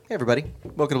Hey everybody,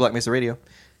 welcome to Black Mesa Radio.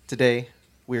 Today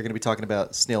we are going to be talking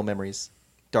about snail memories,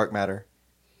 dark matter,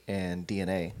 and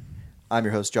DNA. I'm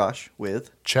your host Josh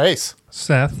with Chase,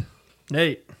 Seth,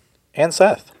 Nate, and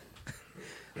Seth.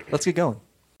 Let's get going.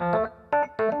 60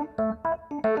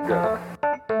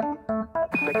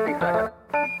 seconds.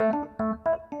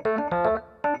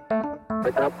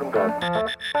 Pick up from gun.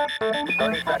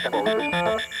 30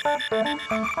 seconds.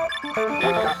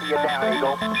 We copy you down,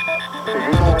 Eagle.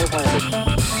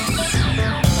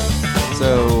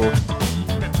 So,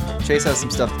 Chase has some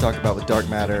stuff to talk about with dark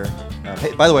matter.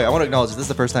 Hey, by the way, I want to acknowledge this is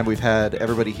the first time we've had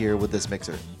everybody here with this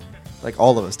mixer. Like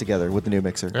all of us together with the new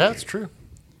mixer. Yeah, it's true.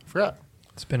 Forgot.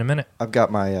 it's been a minute. I've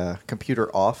got my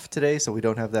computer off today, so we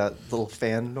don't have that little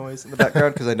fan noise in the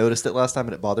background because I noticed it last time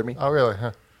and it bothered me. Oh, really?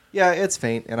 Huh. Yeah, it's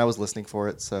faint, and I was listening for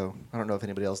it, so I don't know if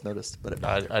anybody else noticed, but it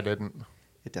I didn't.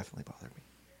 It definitely bothered me.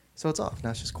 So it's off.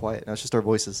 Now it's just quiet. Now it's just our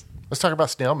voices. Let's talk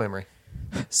about snail memory.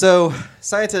 So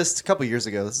scientists, a couple years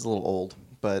ago, this is a little old,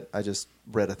 but I just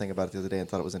read a thing about it the other day and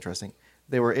thought it was interesting.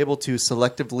 They were able to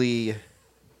selectively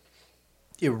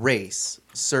erase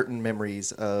certain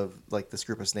memories of like this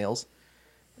group of snails.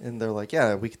 And they're like,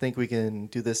 yeah, we think we can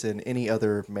do this in any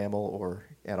other mammal or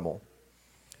animal.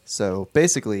 So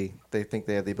basically, they think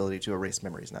they have the ability to erase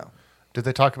memories now. Did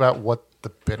they talk about what the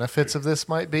benefits of this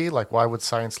might be? Like, why would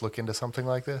science look into something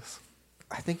like this?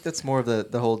 I think that's more of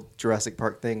the whole Jurassic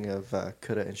Park thing of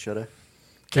coulda and shoulda.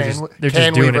 They're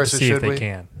just doing it to see if they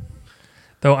can.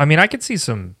 Though, I mean, I could see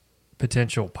some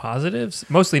potential positives,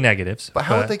 mostly negatives. But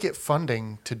how would they get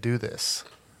funding to do this?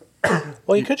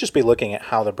 Well, you could just be looking at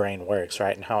how the brain works,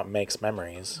 right, and how it makes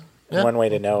memories. Yeah. One way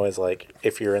to know is like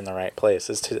if you're in the right place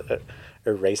is to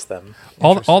erase them.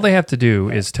 All they have to do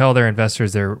is tell their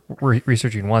investors they're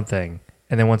researching one thing,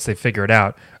 and then once they figure it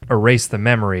out, erase the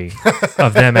memory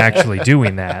of them actually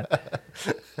doing that,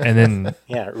 and then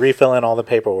refill in all the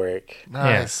paperwork.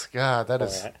 Nice. God,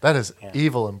 that is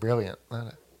evil and brilliant.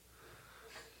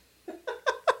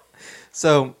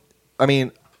 So, I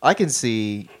mean, I can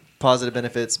see positive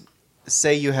benefits.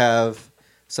 Say you have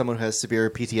someone who has severe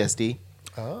PTSD,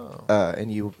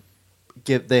 and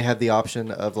they have the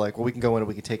option of like, well, we can go in and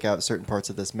we can take out certain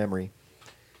parts of this memory.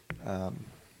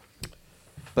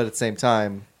 But at the same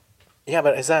time, yeah,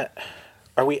 but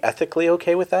are we ethically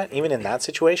okay with that, even in that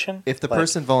situation? If the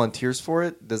person volunteers for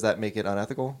it, does that make it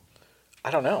unethical?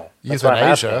 I don't know.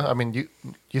 Euthanasia. I mean,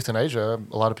 euthanasia.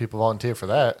 A lot of people volunteer for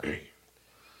that.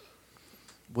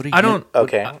 What do you? I don't.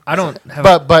 Okay. I don't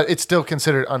have. But it's still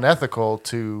considered unethical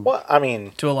to. Well, I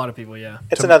mean, to a lot of people, yeah.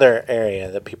 It's another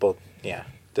area that people,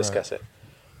 discuss it.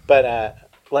 But I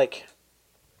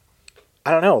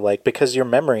don't know, because your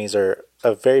memories are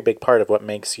a very big part of what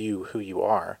makes you who you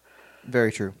are.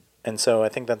 Very true. And so I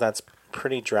think that's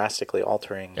pretty drastically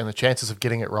altering. And the chances of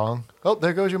getting it wrong. Oh,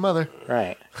 there goes your mother.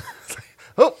 Right.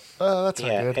 That's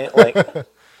not good. And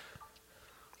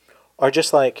or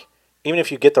just even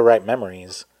if you get the right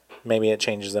memories, maybe it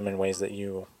changes them in ways that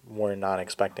you were not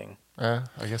expecting. I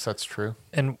guess that's true.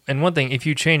 And one thing, if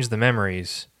you change the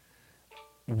memories,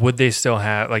 would they still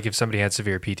have, like if somebody had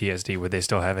severe PTSD, would they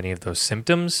still have any of those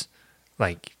symptoms?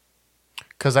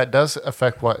 Because that does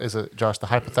affect, what is it, Josh, the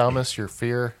hypothalamus, your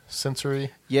fear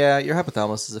sensory? Yeah, your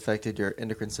hypothalamus is affected, your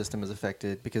endocrine system is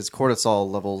affected, because cortisol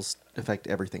levels affect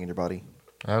everything in your body.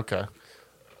 Okay.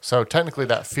 So technically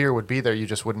that fear would be there, you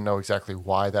just wouldn't know exactly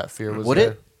why that fear was Would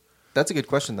there. it? That's a good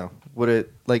question, though. Would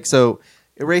it, so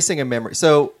erasing a memory.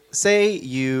 So say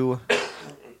you,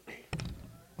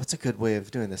 what's a good way of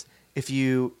doing this? If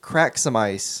you crack some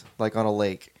ice, like on a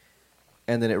lake,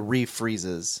 and then it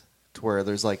refreezes to where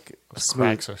there's a smooth...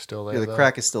 cracks are still there, Yeah, the though.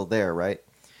 crack is still there, right?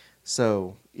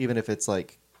 So even if it's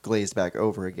glazed back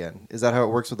over again, is that how it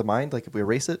works with the mind? Like if we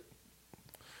erase it?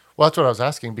 Well, that's what I was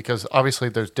asking, because obviously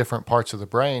there's different parts of the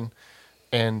brain,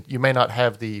 and you may not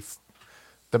have the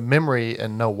memory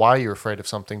and know why you're afraid of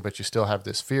something, but you still have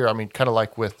this fear. I mean, kind of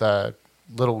like with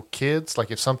little kids,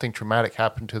 like if something traumatic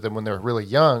happened to them when they were really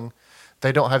young,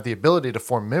 they don't have the ability to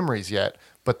form memories yet,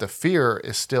 but the fear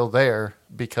is still there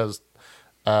because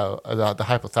the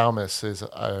hypothalamus is,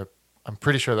 I'm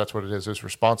pretty sure that's what it is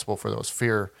responsible for the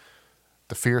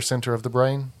fear center of the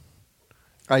brain.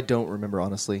 I don't remember,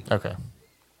 honestly. Okay.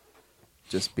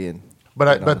 Just being...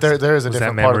 But there is a was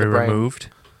different that part of memory the brain. removed?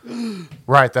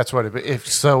 Right, that's what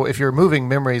if you're removing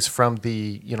memories from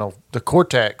the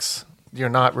cortex, you're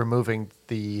not removing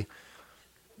the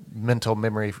mental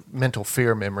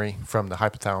fear memory from the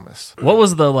hypothalamus. What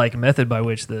was the method by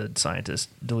which the scientists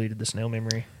deleted the snail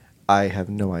memory? I have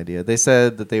no idea. They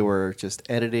said that they were just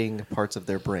editing parts of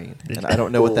their brain, and I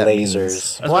don't know what that means. I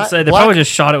was about to say, they probably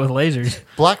just shot it with lasers.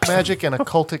 Black magic and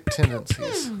occultic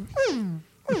tendencies.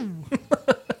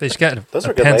 They just got Those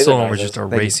a are good pencil laser and were noises. just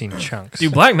erasing chunks.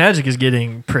 Dude, black magic is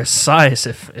getting precise.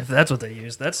 If that's what they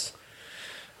use, that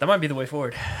might be the way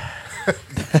forward.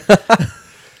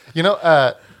 You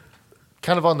know,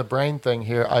 kind of on the brain thing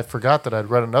here, I forgot that I'd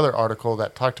read another article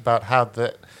that talked about how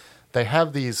they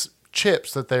have these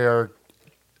chips that they are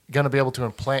going to be able to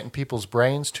implant in people's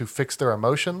brains to fix their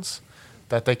emotions,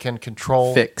 that they can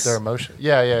control their emotion.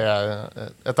 Yeah.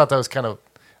 I thought that was kind of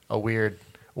a weird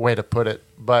way to put it,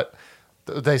 but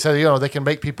they said, they can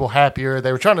make people happier.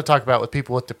 They were trying to talk about with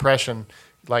people with depression,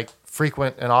 like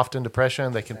frequent and often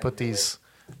depression, they can put these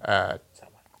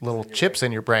little chips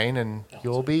in your brain and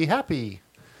you'll be happy.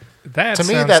 That To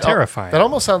me, sounds that terrifying. that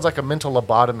almost sounds like a mental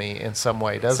lobotomy in some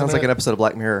way, doesn't Sounds it? like an episode of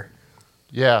Black Mirror.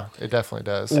 Yeah, it definitely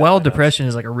does. While depression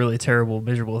is like a really terrible,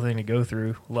 miserable thing to go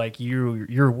through, like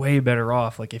you're way better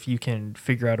off like if you can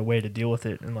figure out a way to deal with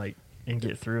it and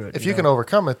get through it. If you can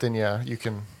overcome it, then yeah, you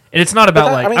can. And it's not about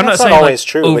that- like I mean, I'm not that's not saying always like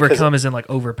true, because- overcome as in like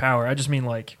overpower. I just mean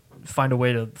like find a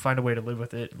way to live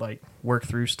with it, like work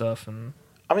through stuff and.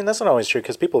 I mean, that's not always true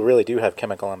because people really do have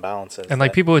chemical imbalances. And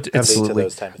like that people, lead to Absolutely.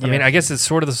 those type of I mean, things. I guess it's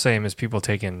sort of the same as people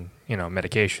taking,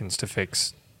 medications to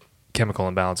fix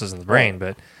chemical imbalances in the brain.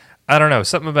 But I don't know,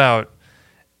 something about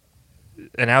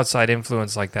an outside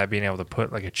influence like that being able to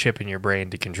put like a chip in your brain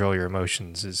to control your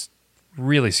emotions is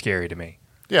really scary to me.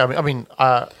 Yeah,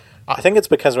 I think it's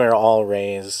because we were all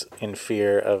raised in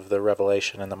fear of the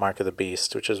revelation and the mark of the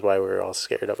beast, which is why we were all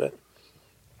scared of it,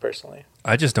 personally.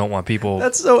 I just don't want people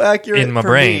That's so accurate in my for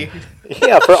brain. me.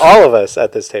 Yeah, for all of us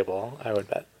at this table, I would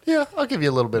bet. yeah, I'll give you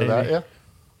a little bit Maybe. of that.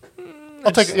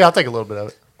 Yeah, I'll take a little bit of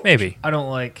it. Maybe. I don't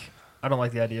like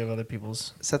the idea of other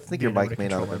people's. Seth, I think your being able mic to may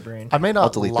not control have my been. brain. I may I'll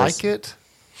not delete like this. it,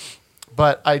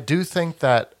 but I do think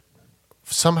that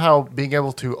somehow being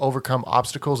able to overcome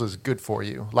obstacles is good for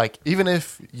you. Like, even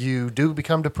if you do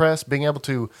become depressed, being able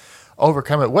to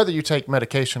overcome it, whether you take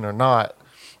medication or not,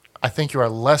 I think you are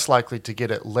less likely to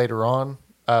get it later on.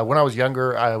 When I was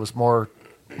younger, I was more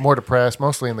depressed,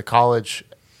 mostly in the college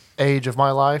age of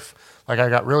my life. Like, I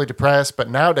got really depressed, but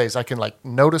nowadays I can like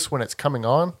notice when it's coming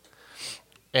on,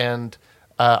 and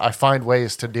I find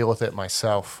ways to deal with it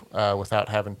myself without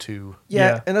having to. Yeah,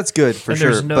 Yeah. and that's good for and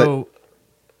sure. there's no.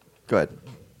 But go ahead.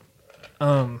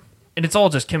 And it's all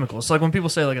just chemicals. So like when people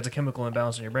say like it's a chemical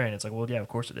imbalance in your brain, it's like, well, yeah, of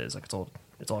course it is. Like it's all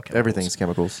chemicals. Everything's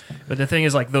chemicals. But the thing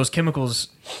is, like those chemicals,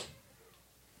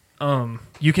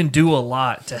 you can do a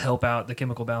lot to help out the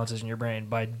chemical balances in your brain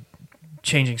by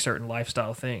changing certain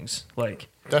lifestyle things.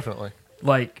 Definitely.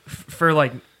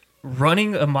 For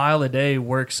running a mile a day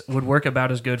would work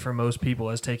about as good for most people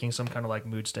as taking some kind of like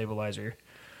mood stabilizer.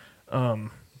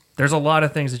 There's a lot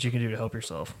of things that you can do to help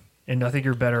yourself, and I think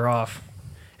you're better off.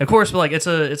 Of course, but like it's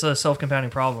a self-compounding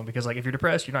problem because like if you're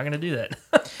depressed, you're not going to do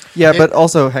that. Yeah, but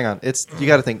also, hang on. You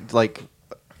got to think like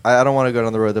I don't want to go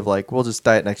down the road of like we'll just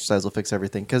diet and exercise will fix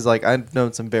everything because like I've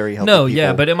known some very healthy No, people.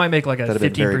 yeah, but it might make like a that have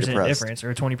been very 15% depressed. difference or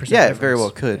a 20% Yeah, difference. it very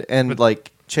well could. And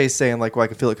like Chase saying like, well, I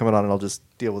can feel it coming on and I'll just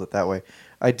deal with it that way.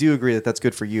 I do agree that that's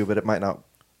good for you, but it might not.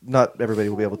 Not everybody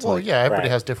will be able to. Well, like, yeah, everybody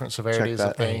Right. has different severities that.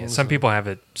 of things. Some people have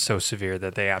it so severe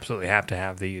that they absolutely have to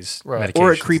have these Right. medications.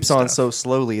 or it creeps and on stuff. so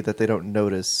slowly that they don't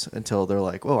notice until they're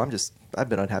like, "Well, I've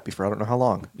been unhappy for I don't know how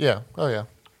long." Yeah. Oh, yeah.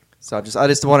 So I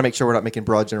just want to make sure we're not making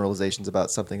broad generalizations about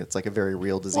something that's like a very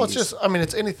real disease. Well, it's just,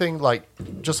 it's anything like,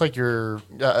 just like your,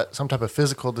 some type of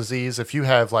physical disease. If you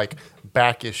have like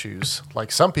back issues,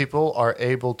 like some people are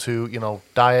able to,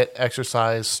 diet,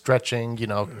 exercise, stretching,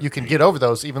 you can get over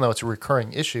those even though it's a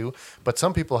recurring issue. But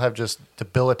some people have just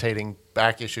debilitating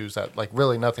back issues that like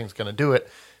really nothing's going to do it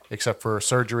except for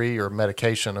surgery or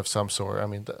medication of some sort. I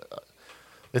mean,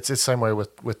 it's the same way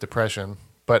with depression.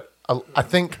 But I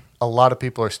think a lot of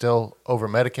people are still over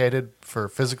medicated for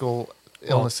physical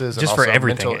illnesses, just and for also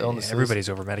everything. mental illnesses. Everybody's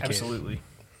over medicated. Absolutely.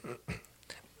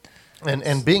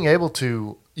 And being able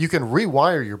to, you can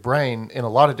rewire your brain in a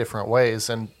lot of different ways.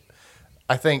 And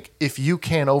I think if you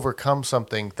can overcome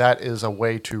something, that is a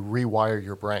way to rewire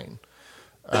your brain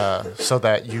so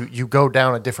that you go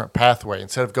down a different pathway.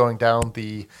 Instead of going down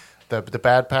the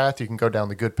bad path, you can go down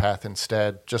the good path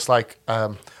instead. Just like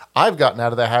I've gotten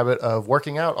out of the habit of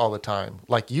working out all the time.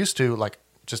 Like used to, like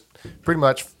just pretty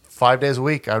much 5 days a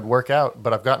week, I'd work out,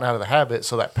 but I've gotten out of the habit,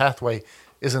 so that pathway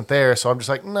isn't there. So I'm just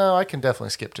like, no, I can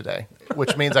definitely skip today,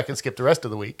 which means I can skip the rest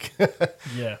of the week.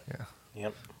 Yeah.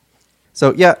 Yep.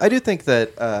 So yeah, I do think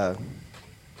that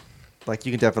like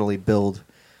you can definitely build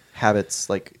habits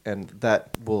and that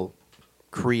will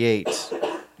create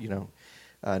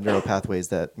neural pathways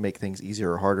that make things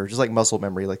easier or harder. Just like muscle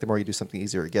memory, like the more you do something,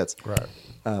 easier it gets. Right.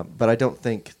 But I don't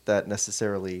think that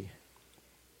necessarily,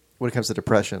 when it comes to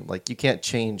depression, like you can't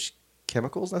change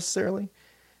chemicals necessarily.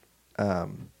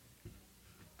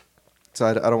 So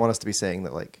I don't want us to be saying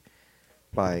that like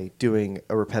by doing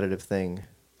a repetitive thing,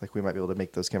 like we might be able to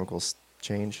make those chemicals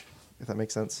change. If that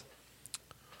makes sense.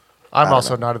 I'm don't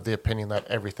also know. not of the opinion that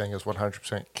everything is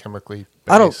 100% chemically based.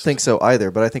 I don't think so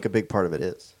either, but I think a big part of it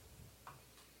is.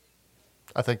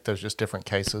 I think there's just different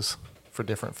cases for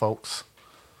different folks.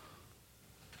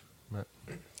 But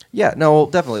Yeah, no,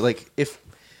 definitely. Like if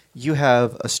you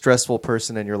have a stressful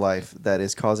person in your life that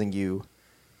is causing you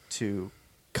to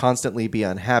constantly be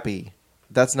unhappy,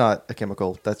 that's not a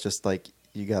chemical. That's just like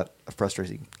you got a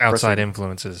frustrating Outside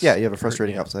influences. Yeah, you have a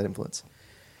frustrating outside influence.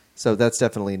 So that's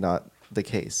definitely not the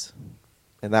case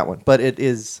in that one. But it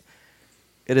is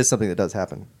something that does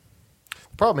happen.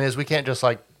 the problem is we can't just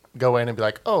like go in and be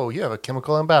like, oh, you have a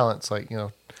chemical imbalance. Like,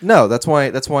 No, that's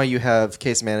why you have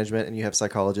case management and you have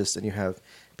psychologists and you have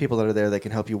people that are there that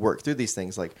can help you work through these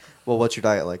things. Like, well, what's your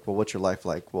diet like? Well, what's your life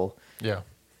like? Well, yeah.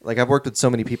 like I've worked with so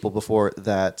many people before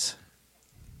that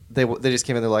they just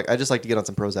came in. They're like, I just like to get on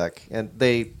some Prozac, and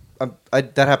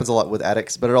that happens a lot with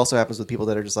addicts, but it also happens with people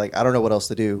that are just like, I don't know what else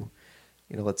to do.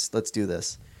 Let's do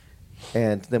this.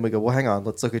 And then we go, well, hang on,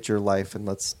 let's look at your life and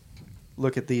let's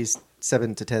look at these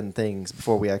 7 to 10 things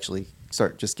before we actually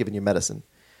start just giving you medicine.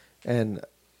 And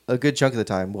a good chunk of the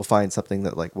time we'll find something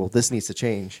that like, well, this needs to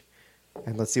change.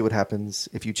 And let's see what happens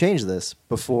if you change this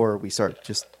before we start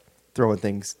just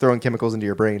throwing chemicals into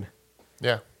your brain.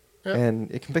 Yeah. Yeah. And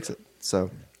it can fix it.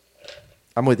 So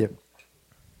I'm with you.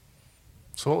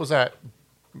 So what was that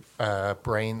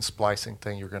brain splicing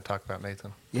thing you were going to talk about,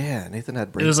 Nathan? Yeah, Nathan had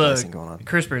It brain was splicing going on.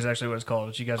 CRISPR is actually what it's called,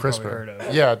 which you guys have probably heard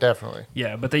of. Yeah, definitely.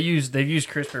 Yeah, but they've used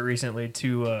CRISPR recently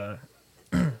to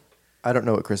I don't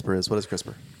know what CRISPR is. What is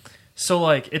CRISPR? so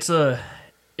like it's a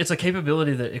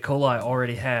capability that E. coli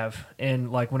already have,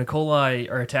 and like when E. coli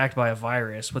are attacked by a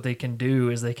virus, what they can do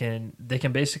is they can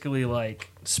basically like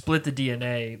split the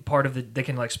DNA they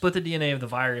can like split the DNA of the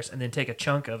virus and then take a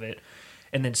chunk of it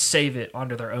and then save it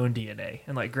onto their own DNA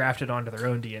and like graft it onto their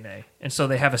own DNA. And so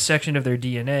they have a section of their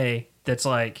DNA that's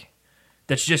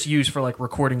just used for like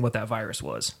recording what that virus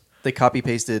was. They copy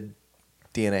pasted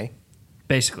DNA.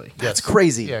 Basically. That's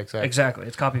crazy. Yeah, exactly. Exactly.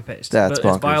 It's copy paste. That's but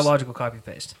it's bonkers. biological copy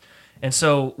paste. And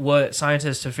so what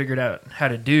scientists have figured out how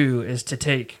to do is to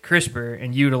take CRISPR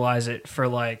and utilize it for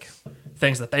like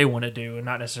things that they want to do and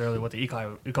not necessarily what the E.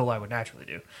 coli would naturally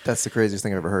do. That's the craziest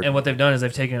thing I've ever heard. And what they've done is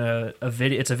they've taken a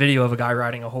video. It's a video of a guy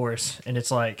riding a horse, and it's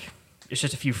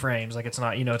just a few frames. Like it's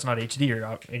not HD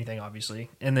or anything, obviously.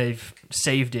 And they've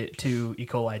saved it to E.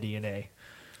 coli DNA.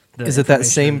 Is it that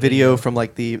same video from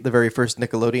like the very first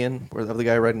Nickelodeon of the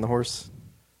guy riding the horse?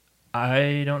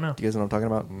 I don't know. Do you guys know what I'm talking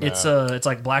about? No. It's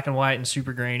like black and white and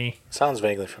super grainy. Sounds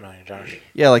vaguely familiar, Josh.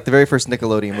 Yeah, like the very first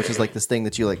Nickelodeon, which is like this thing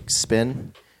that you like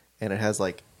spin, and it has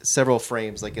like several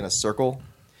frames like in a circle.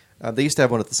 They used to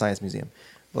have one at the Science Museum.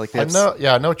 But, like, they I have know.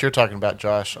 Yeah, I know what you're talking about,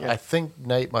 Josh. Yeah. I think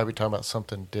Nate might be talking about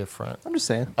something different. I'm just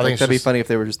saying. I think Like, it's that'd be just- funny if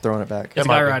they were just throwing it back. It's a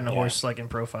might guy be. riding a Yeah. horse like in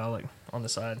profile, like on the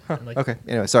side. And, like, Okay.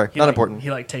 Anyway, sorry. he, Not like, important.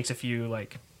 He like takes a few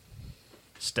like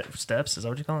steps. Is that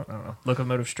what you call it? I don't know.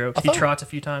 Locomotive strokes. I He thought- trots a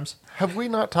few times. Have we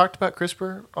not talked about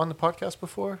CRISPR on the podcast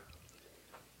before?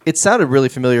 It sounded really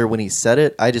familiar when he said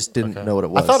it. I just didn't Okay. know what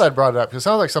it was. I thought I'd brought it up because it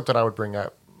sounds like something I would bring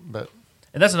up, but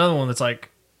And that's another one that's like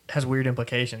has weird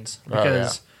implications Oh, yeah.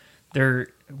 because they're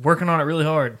working on it really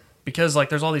hard because like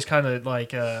there's all these kind of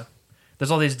like there's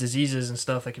all these diseases and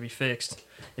stuff that can be fixed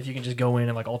if you can just go in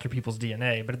and like alter people's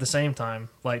DNA. But at the same time,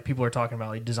 like people are talking about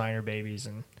like designer babies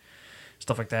and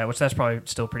stuff like that, which that's probably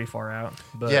still pretty far out.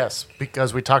 But yes,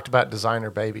 because we talked about designer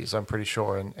babies, I'm pretty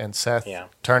sure, and Seth Yeah.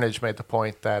 Turnage made the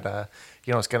point that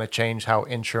it's going to change how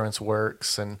insurance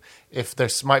works, and if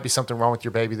there's might be something wrong with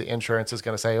your baby, the insurance is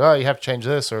going to say, "Oh, you have to change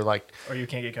this," or like, or you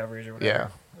can't get coverage or yeah,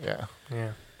 whatever. yeah,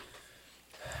 Yeah.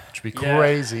 which would be Yeah.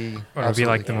 crazy. Or it'd be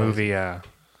like the Absolutely movie,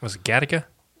 was it Gattaca?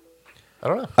 I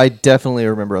don't know. I definitely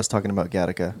remember us talking about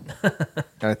Gattaca.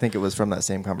 And I think it was from that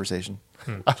same conversation.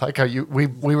 I like how we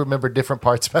remember different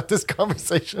parts about this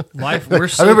conversation. Life, we're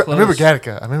so I remember close.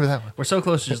 Gattaca. I remember that one. We're so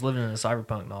close to just living in a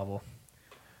cyberpunk novel,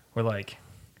 where like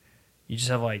you just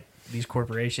have like these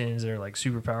corporations that are like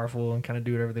super powerful and kind of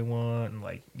do whatever they want, and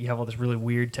like you have all this really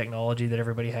weird technology that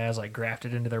everybody has like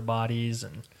grafted into their bodies,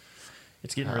 and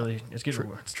it's getting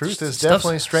Truth is stuff's-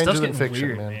 definitely stranger stuff's than getting fiction,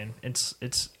 weird, man.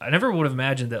 It's I never would have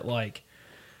imagined that like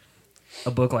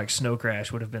a book like Snow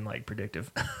Crash would have been like predictive.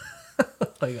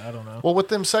 Like I don't know. Well, with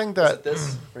them saying that,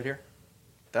 this right here?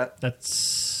 That?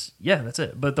 That's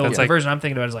it. But the That's like- version I'm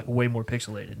thinking about is like way more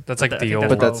pixelated. That's But like I the think old-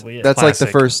 But that's probably it. that's like the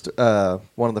Classic. first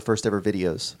one of the first ever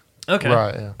videos Okay.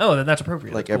 Right, yeah. Oh, then that's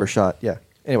appropriate. like That's ever cool. shot. Yeah.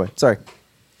 Anyway, sorry.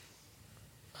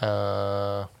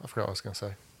 I forgot what I was going to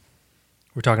say.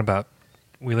 We're talking about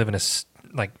we live in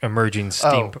like emerging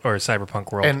steam or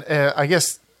cyberpunk world. And I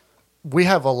guess we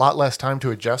have a lot less time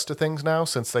to adjust to things now,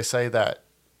 since they say that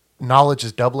knowledge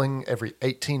is doubling every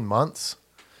 18 months.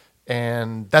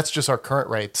 And that's just our current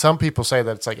rate. Some people say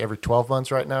that it's like every 12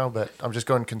 months right now, but I'm just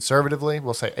going conservatively.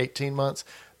 We'll say 18 months.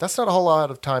 That's not a whole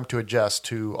lot of time to adjust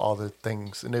to all the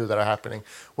things new that are happening.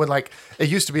 When like it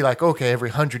used to be like, okay, every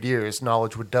 100 years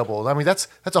knowledge would double. I mean, that's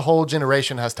a whole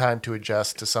generation has time to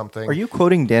adjust to something. Are you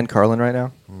quoting Dan Carlin right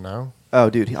now? No, Oh,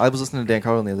 dude, I was listening to Dan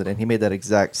Carlin the other day, and he made that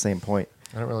exact same point.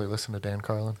 I don't really listen to Dan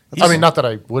Carlin. He's- I mean, not that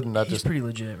I wouldn't. I He's just pretty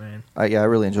legit, man. I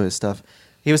really enjoy his stuff.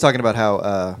 He was talking about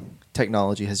how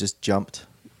technology has just jumped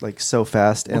like so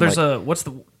fast. Well, And there's like, what's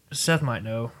the Seth might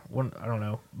know. One, I don't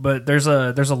know, but there's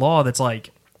a law that's like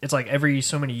it's like every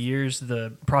so many years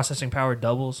the processing power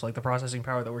doubles. Like the processing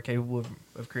power that we're capable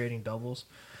of creating doubles.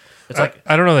 It's like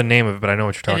I don't know the name of it, but I know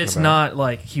what you're talking and it's about. not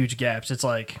like huge gaps. It's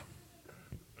like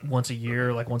once a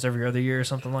year, like once every other year or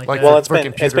something like Like, that. Well, it's For been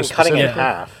computers cutting in specifically.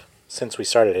 half since we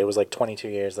started. It was like 22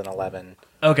 years, then 11.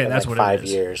 Okay, and that's then what 5 it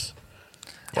is. years.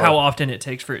 How often it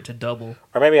takes for it to double.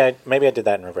 Or maybe I did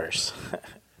that in reverse.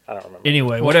 I don't remember.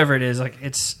 Anyway, whatever it is, like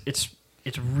it's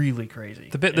really crazy.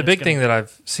 The big thing that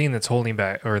I've seen that's holding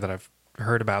back, or that I've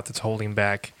heard about that's holding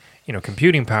back,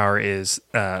 computing power is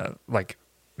like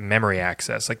memory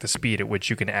access, like the speed at which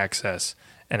you can access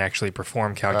and actually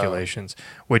perform calculations.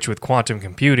 Which with quantum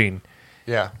computing,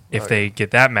 if they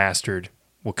get that mastered,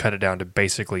 will cut it down to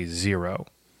basically zero.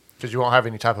 because you won't have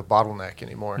any type of bottleneck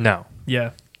anymore. No,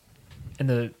 Yeah, and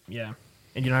and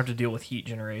you don't have to deal with heat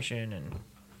generation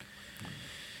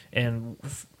and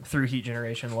through heat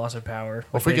generation, loss of power.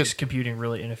 Well, if we makes could- computing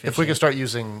really inefficient. If we could start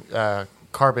using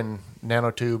carbon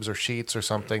nanotubes or sheets or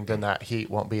something, then that heat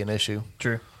won't be an issue.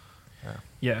 True.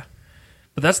 Yeah.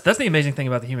 But that's the amazing thing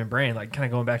about the human brain, like kind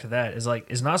of going back to that,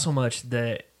 is not so much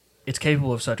that it's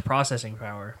capable of such processing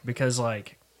power, because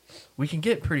like we can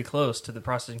get pretty close to the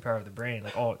processing power of the brain,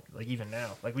 like even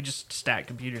now. Like we just stack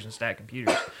computers, just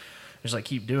like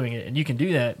keep doing it, and you can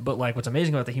do that, but like what's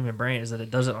amazing about the human brain is that it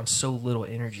does it on so little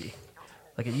energy.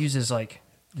 Like it uses like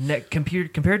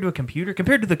compared to the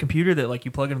computer that like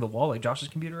you plug into the wall, like Josh's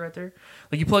computer right there.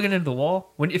 Like you plug it into the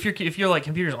wall if your like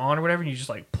computer's on or whatever, and you just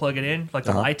like plug it in, like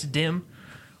the lights dim.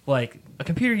 Like a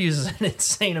computer uses an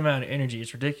insane amount of energy.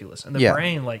 It's ridiculous, and the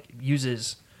brain like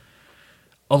uses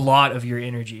a lot of your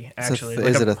energy. Actually,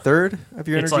 is it a third of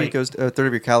your it's energy? like- It goes a third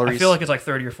of your calories. I feel like it's like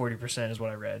 30 or 40% is what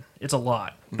I read. It's a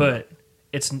lot, but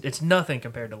it's nothing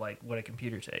compared to like what a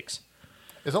computer takes.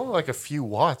 It's only like a few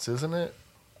watts, isn't it?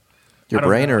 your I don't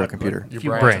brain know, or a like, computer. A few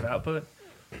Your watts brain. of output.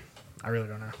 I really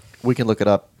don't know. We can look it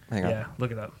up. Hang on. Yeah,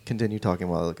 look it up. Continue talking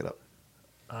while I look it up.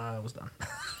 I was done.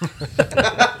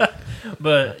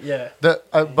 But yeah,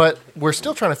 But we're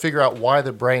still trying to figure out why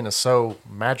the brain is so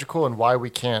magical and why we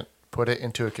can't put it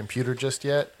into a computer just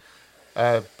yet.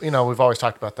 We've always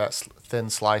talked about that thin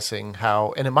slicing,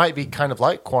 and it might be kind of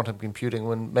like quantum computing.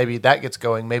 When maybe that gets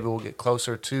going, maybe we'll get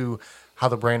closer to how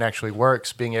the brain actually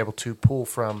works, being able to pull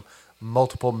from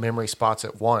multiple memory spots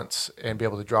at once and be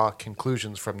able to draw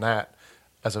conclusions from that,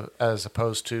 as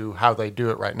opposed to how they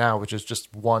do it right now, which is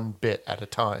just one bit at a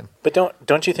time. But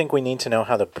don't you think we need to know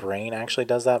how the brain actually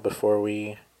does that before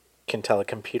we can tell a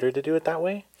computer to do it that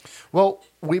way? Well,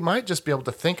 we might just be able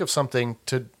to think of something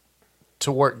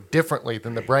to work differently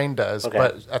than the brain does, Okay.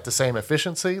 but at the same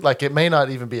efficiency. Like it may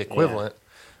not even be equivalent.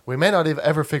 We may not even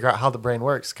ever figure out how the brain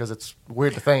works, because it's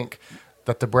weird to think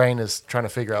that the brain is trying to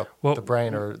figure out Well, the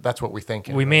brain, or that's what we think.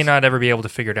 we may anyways. not ever be able to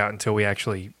figure it out until we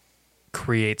actually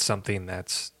create something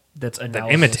that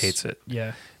analysis. imitates it.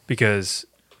 Yeah, Because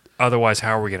otherwise,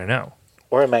 how are we going to know?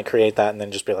 Or it might create that and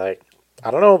then just be like, I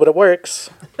don't know, but it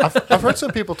works. I've heard some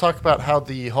people talk about how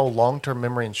the whole long-term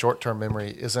memory and short-term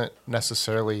memory isn't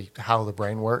necessarily how the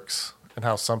brain works, and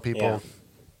how some people Yeah.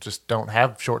 just don't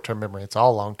have short-term memory. It's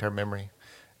all long-term memory,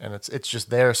 and it's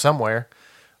just there somewhere.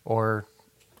 Or,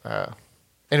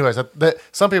 anyways,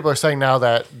 some people are saying now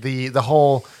that the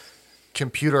whole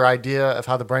computer idea of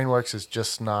how the brain works is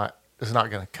not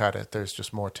going to cut it. There's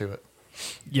just more to it.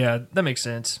 yeah, that makes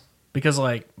sense, because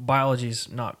like biology's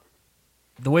not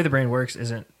the way the brain works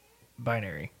isn't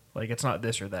binary. Like it's not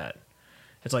this or that.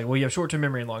 It's like, well, you have short-term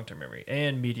memory and long-term memory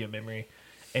and medium memory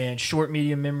and short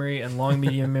medium memory and long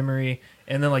medium memory,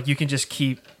 and then like you can just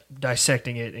keep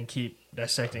dissecting it and keep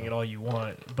dissecting it all you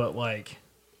want, but like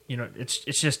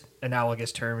it's just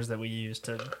analogous terms that we use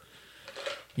to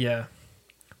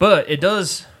but it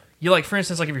does, for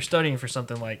instance, like if you're studying for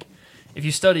something, like if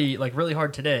you study like really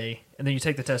hard today and then you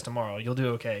take the test tomorrow, you'll do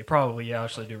okay. Probably you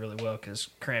actually do really well, because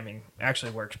cramming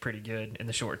actually works pretty good in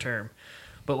the short term.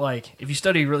 But like, if you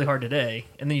study really hard today,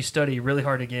 and then you study really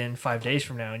hard again 5 days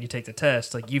from now, and you take the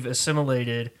test, like you'll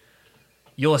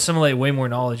assimilate way more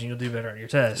knowledge, and you'll do better on your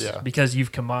test because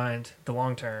you've combined the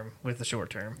long term with the short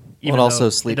term. Even and also though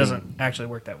sleeping. It doesn't actually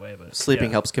work that way, but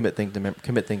Sleeping helps commit things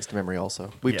to memory.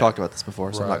 Also, we've Yeah. talked about this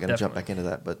before, so I'm Right. not going to jump Definitely. back into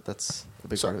that. But that's a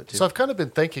big part of it too. So I've kind of been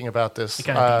thinking about this. It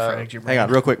kind of defrags your brain. Hang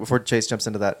on, real quick before Chase jumps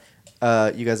into that.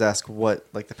 You guys asked what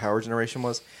like the power generation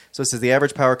was. So it says the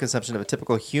average power consumption of a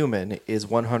typical human is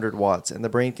 100 watts, and the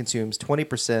brain consumes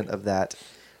 20% of that,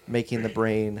 making the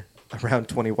brain around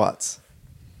 20 watts.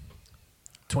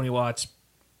 20 watts.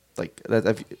 Like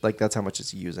that, like that's how much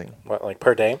it's using. What, like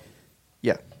per day?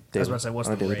 Yeah, I was daily, about to say, what's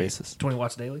on the a daily rate? basis. 20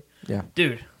 watts daily? Yeah,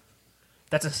 Dude,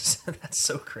 that's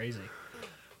so crazy.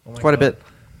 Oh my quite a God. bit.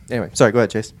 Anyway, sorry. Go ahead,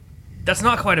 Chase. That's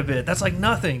not quite a bit. That's like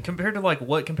nothing compared to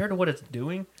what it's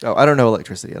doing. Oh, I don't know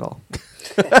electricity at all.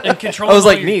 And controlling I was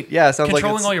all like, your- neat. Yeah, it sounds like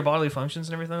controlling it's, all your bodily functions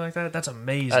and everything like that. That's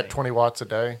amazing. at 20 watts a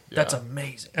day. Yeah. That's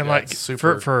amazing. And Yeah, like it's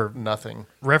super for nothing.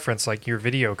 reference, like your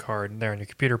video card there on your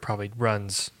computer probably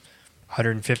runs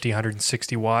 150,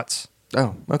 160 watts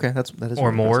Oh, okay. That is or really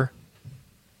impressive. more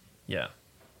Yeah.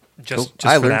 just Cool.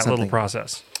 I for learned that little something.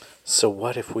 process. So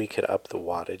what if we could up the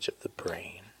wattage of the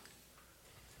brain?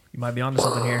 You might be onto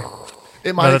something here.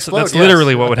 It might No, that's explode. that's yes.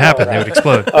 literally what would happen. They would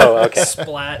explode. Oh, okay.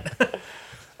 Splat.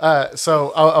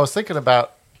 So I was thinking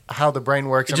about how the brain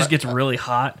works. It and just I- gets really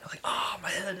hot. Like, oh, my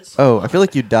head is. Oh, I feel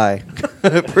like you'd die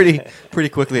pretty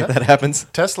quickly if that happens.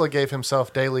 Tesla gave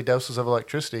himself daily doses of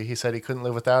electricity. He said he couldn't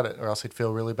live without it, or else he'd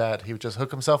feel really bad. He would just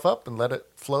hook himself up and let it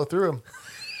flow through him.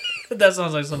 That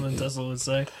sounds like something Tesla would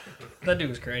say. That dude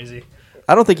was crazy.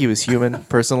 I don't think he was human,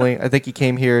 personally. I think he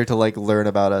came here to like learn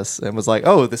about us and was like,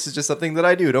 "Oh, this is just something that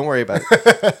I do. Don't worry about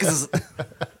it." 'Cause-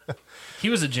 He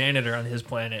was a janitor on his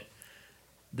planet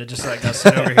that just like got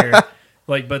sent over here.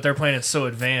 Like, but their planet's so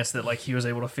advanced that like he was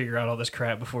able to figure out all this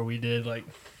crap before we did. Like,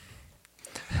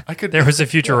 I could. There was a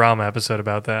Futurama episode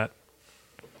about that.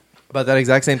 about that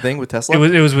exact same thing with Tesla.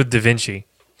 It was with Da Vinci.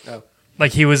 Oh.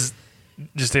 Like he was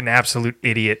just an absolute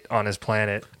idiot on his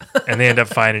planet, and they end up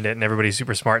finding it, and everybody's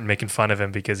super smart and making fun of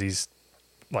him because he's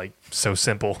like so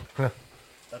simple.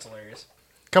 that's hilarious.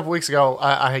 A couple weeks ago,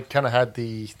 I had kind of had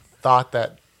the thought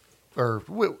that, let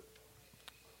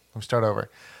me start over,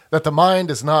 that the mind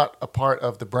is not a part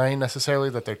of the brain necessarily,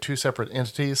 that they're two separate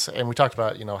entities. And we talked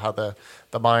about, how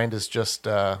the mind is just,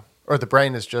 or the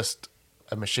brain is just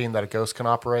a machine that a ghost can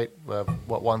operate,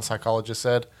 what one psychologist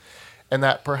said. And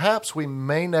that perhaps we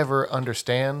may never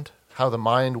understand how the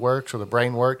mind works or the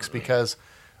brain works, because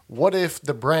what if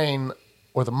the brain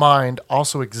or the mind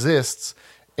also exists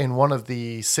in one of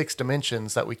the 6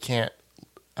 dimensions that we can't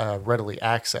readily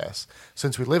access?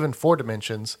 Since we live in 4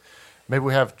 dimensions, maybe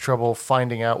we have trouble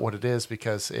finding out what it is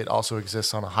because it also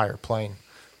exists on a higher plane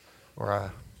or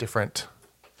a different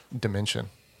dimension.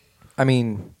 I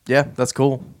mean, yeah, that's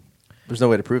cool. There's no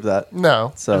way to prove that. No.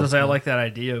 I was So gonna say, I like that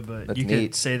idea, but That's you neat.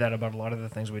 could say that about a lot of the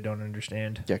things we don't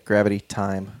understand, yeah, gravity,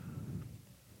 time.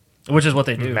 which is what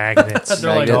they do. Magnets. They're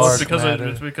like, Magnets. oh, it's because Matter.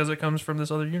 it's because it comes from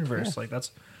this other universe. Like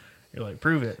that's, you're like,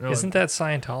 prove it. And they're Isn't like, that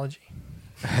Scientology?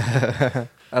 I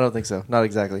don't think so. Not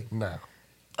exactly. No.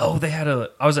 oh, they had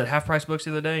I was at Half Price Books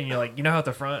the other day, and you're like, how at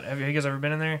the front? Have you guys ever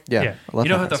been in there? Yeah. Yeah. I love You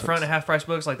know that how at the aspect. front of Half Price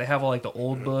Books, like they have all like the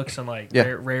old books and like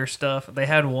Yeah. rare stuff. They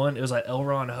had one. It was like L.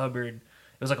 Ron Hubbard.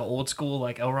 It was like an old school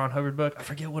like L. Ron Hubbard book. I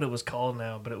forget what it was called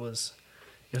now, but it was.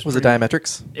 Was it pretty-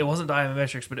 diametrics? It wasn't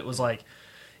diametrics, but it was like,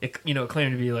 it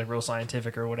claimed to be like real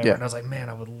scientific or whatever. Yeah. And I was like, man,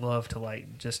 I would love to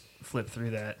like just flip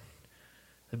through that.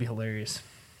 That'd be hilarious.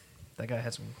 That guy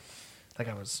was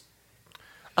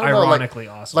I don't know, ironically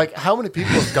awesome. Like, how many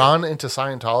people have gone into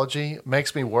Scientology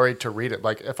makes me worried to read it.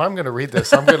 Like, if I'm going to read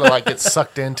this, I'm going to, like, get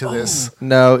sucked into this.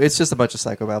 No, it's just a bunch of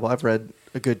psychobabble. I've read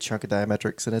a good chunk of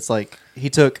diametrics, and it's like he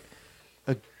took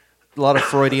a lot of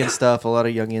Freudian stuff, a lot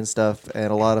of Jungian stuff,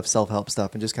 and a lot of self-help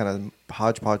stuff, and just kind of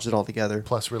hodgepodged it all together.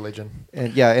 Plus religion.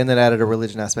 And yeah, and then added a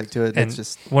religion aspect to it. And It's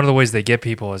just one of the ways they get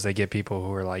people is they get people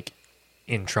who are like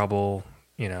in trouble,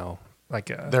 like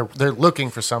They're looking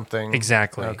for something.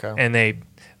 exactly. Okay. And they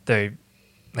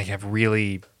have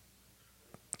really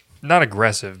not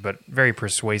aggressive, but very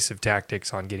persuasive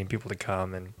tactics on getting people to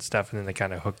come and stuff, and then they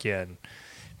kind of hook you and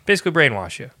basically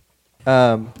brainwash you.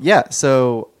 yeah.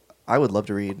 So I would love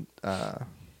to read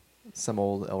some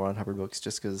old L. Ron Hubbard books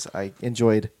just because I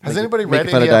enjoyed. Has making- anybody making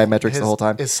read fun any of of diametrics his, the whole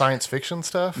time? his science fiction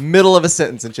stuff? Middle of a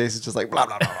sentence, and Chase is just like blah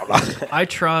blah blah blah blah. I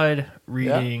tried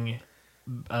reading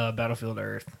Battlefield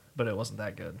Earth, but it wasn't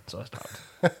that good, so I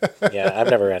stopped. Yeah, I've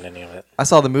never read any of it. I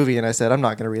saw the movie and I said I'm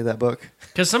not going to read that book.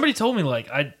 Because somebody told me like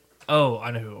I know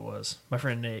who it was. My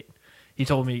friend Nate. He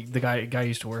told me the guy I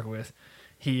used to work with.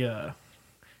 He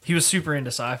he was super into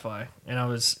sci-fi, and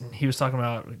he was talking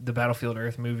about the Battlefield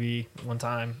Earth movie one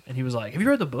time, and he was like, "Have you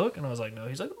read the book?" And I was like, "No."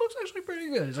 He's like, "The book's actually pretty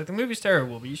good." He's like, "The movie's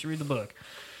terrible, but you should read the book."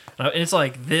 And it's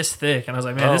like this thick, and I was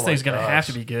like, "Man, Oh this my thing's gonna have gosh.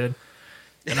 to be good."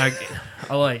 And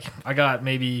I got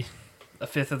maybe a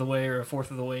fifth of the way or a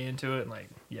fourth of the way into it, and like,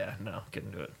 yeah, no,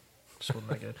 couldn't do it. Just wasn't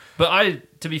that good.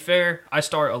 But to be fair, I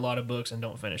start a lot of books and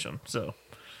don't finish them. So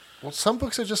Well, some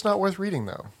books are just not worth reading,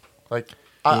 though. Like,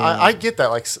 I get that.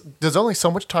 Like, there's only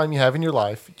so much time you have in your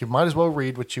life. You might as well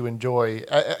read what you enjoy.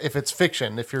 If it's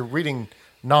fiction, if you're reading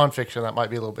nonfiction, that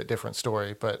might be a little bit different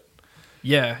story. But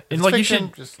yeah, and It's like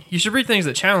fiction, you should read things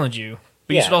that challenge you,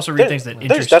 but you Yeah, should also read things that interest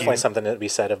There's definitely you. something to be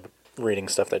said of reading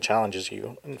stuff that challenges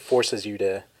you and forces you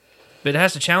to. But it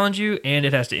has to challenge you and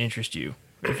it has to interest you.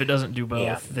 If it doesn't do both,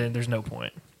 Yeah. then there's no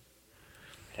point.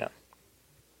 Yeah.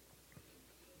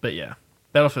 But yeah,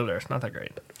 Battlefield Earth, not that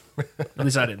great. At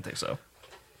least I didn't think so.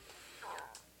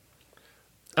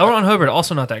 L. Ron Hubbard,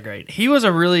 also not that great. He was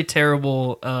a really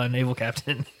terrible naval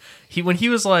captain. When he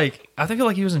was like, I think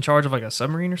like he was in charge of like a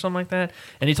submarine or something like that,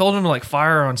 and he told him to like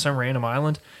fire on some random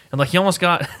island, and like he almost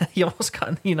got in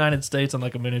the United States on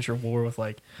like a miniature war with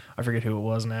like, I forget who it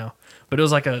was now, but it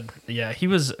was like he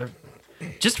was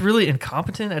just really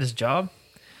incompetent at his job,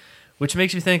 which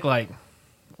makes me think like,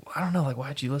 I don't know, like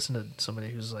why'd you listen to somebody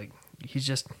who's like, he's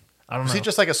just, I don't was know. he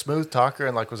just like a smooth talker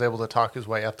and like was able to talk his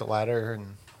way up the ladder?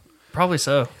 And Probably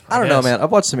so. I don't know, guess. man.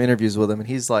 I've watched some interviews with him, and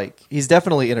he's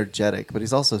definitely energetic, but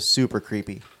he's also super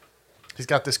creepy. he's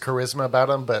got this charisma about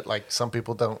him, but like some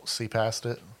people don't see past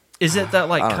it. Is it that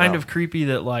like I don't kind know. of creepy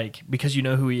that like because you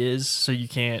know who he is, so you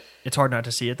can't? It's hard not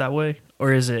to see it that way,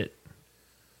 or is it?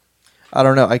 I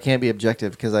don't know. I can't be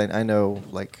objective because I know,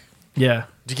 like, Yeah,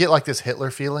 Do you get like this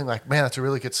Hitler feeling? Like, man, that's a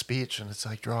really good speech, and it's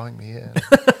like drawing me in.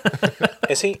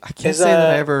 Is he? I can't say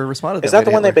that I ever responded. Is that that way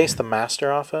the to one they Hitler. based the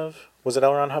Master off of? Was it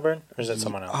L. Ron Hubbard or is it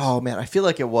someone else? Oh man, I feel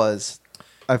like it was.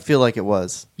 I feel like it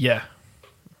was yeah,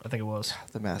 I think it was.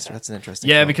 the Master. That's an interesting.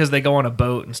 Yeah, film. because they go on a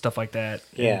boat and stuff like that.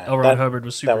 and Yeah, L. Ron Hubbard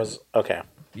was super. That was okay.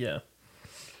 Yeah,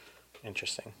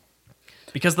 Interesting.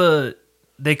 because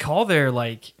they call their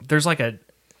like there's like a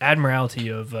admiralty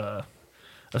of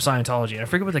Scientology. I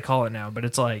forget what they call it now, but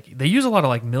it's like they use a lot of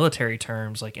like military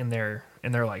terms like in their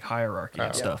like hierarchy and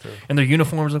Oh, stuff. yeah. And their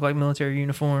uniforms look like military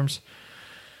uniforms.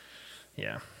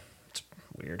 Yeah, it's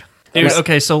weird. Dude,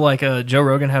 okay, so like Joe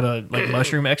Rogan had a like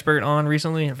mushroom expert on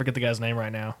recently. I forget the guy's name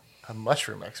right now. A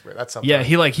mushroom expert. That's something. Yeah,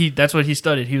 he that's what he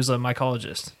studied. He was a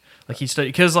mycologist. Like he studied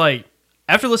because like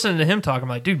after listening to him talk, I'm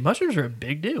like, dude, mushrooms are a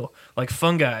big deal. Like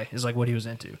fungi is like what he was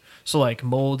into. So like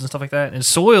molds and stuff like that, and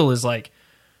soil is like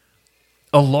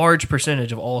a large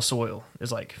percentage of all soil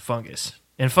is like fungus,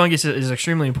 and fungus is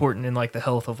extremely important in like the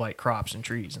health of like crops and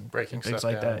trees and Breaking things stuff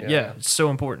like down, that. yeah. Yeah, it's so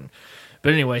important.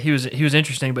 But anyway, he was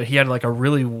interesting, but he had like a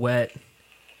really wet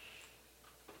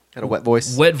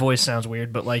voice. wet voice. Sounds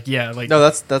weird, but like yeah, like No,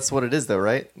 that's what it is though,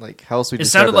 right? Like how else we? it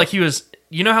sounded like he was.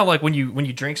 You know how like when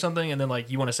you drink something and then like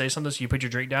you want to say something, so you put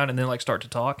your drink down and then like start to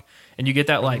talk, and you get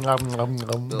that like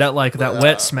that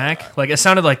wet smack. Like it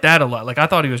sounded like that a lot. Like I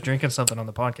thought he was drinking something on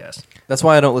the podcast. That's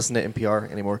why I don't listen to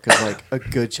NPR anymore because like a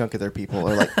good chunk of their people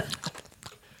are like,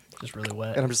 Just really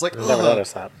wet. and I'm just like, Never ugh.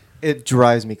 noticed that. It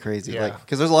drives me crazy. Yeah. Like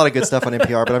because there's a lot of good stuff on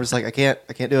NPR, but I'm just like I can't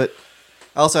do it.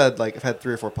 I also had I've had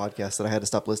 3 or 4 podcasts that I had to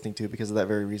stop listening to because of that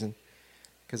very reason.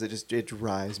 Because it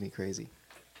drives me crazy.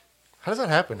 How does that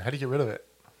happen? How do you get rid of it?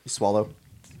 You swallow.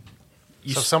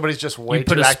 You So s- somebody's just way you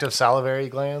put too a active salivary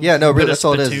glands? Yeah, no, put really, a that's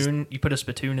all it is. spittoon. You put a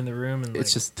spittoon in the room, and It's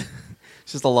like, just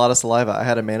it's just a lot of saliva. I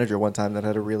had a manager one time that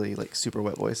had a really like super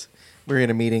wet voice. We were in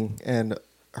a meeting and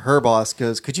her boss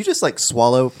goes, "Could you just like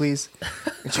swallow, please?"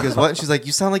 And she goes, "What?" And she's like,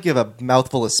 "You sound like you have a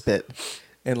mouthful of spit."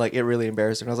 And like it really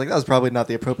embarrassed her. And I was like, that was probably not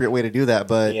the appropriate way to do that,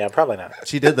 but Yeah, probably not.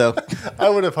 she did though. I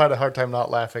would have had a hard time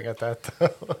not laughing at that,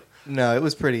 though. No, it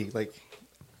was pretty like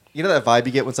you know that vibe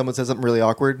you get when someone says something really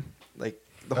awkward? Like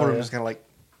the whole Oh, room yeah. was kinda like,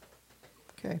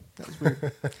 okay, that was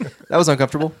weird. That was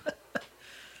uncomfortable.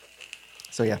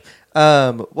 So yeah.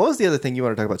 What was the other thing you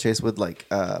want to talk about, Chase, with like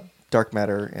dark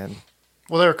matter and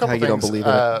Well, there are a couple How you things. don't believe in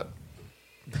it.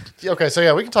 Okay, so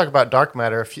yeah, we can talk about dark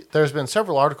matter. There's been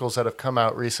several articles that have come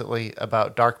out recently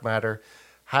about dark matter,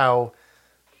 how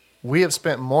we have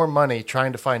spent more money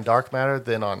trying to find dark matter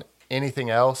than on anything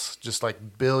else, just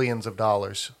like billions of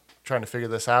dollars trying to figure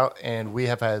this out, and we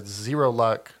have had zero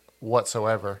luck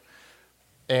whatsoever.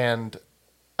 And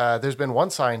there's been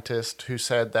one scientist who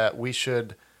said that we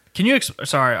should. can you?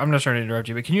 Sorry, I'm not trying to interrupt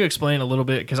you, but can you explain a little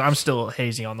bit because I'm still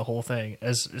hazy on the whole thing,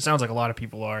 as it sounds like a lot of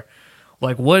people are.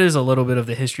 Like, what is a little bit of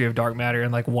the history of dark matter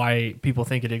and like why people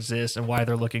think it exists and why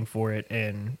they're looking for it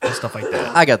and stuff like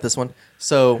that? I got this one.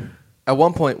 So at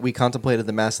one point we contemplated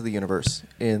the mass of the universe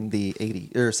in the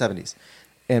 80s or 70s,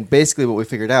 and basically what we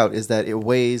figured out is that it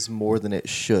weighs more than it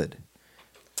should,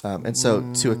 and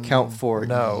so to account for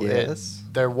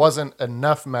there wasn't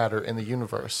enough matter in the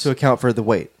universe to account for the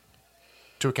weight,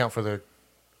 to account for the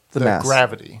mass.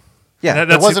 gravity. Yeah,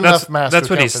 There wasn't enough mass. That's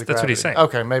to what account he's. for the That's what he's gravity. saying.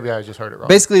 Okay, maybe I just heard it wrong.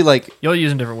 basically like You're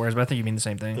using different words, but I think you mean the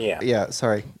same thing. Yeah.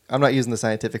 sorry, I'm not using the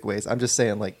scientific ways. I'm just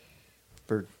saying like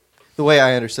for the way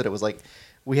I understood it was like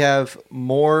we have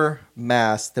more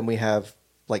mass than we have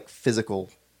like physical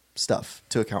stuff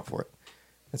to account for it,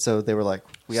 and so they were like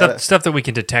we gotta. Stuff that we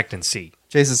can detect and see.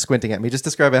 Jason's squinting at me. Just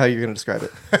describe it how you're going to describe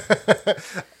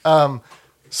it.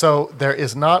 So there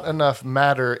is not enough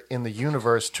matter in the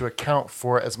universe to account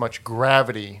for as much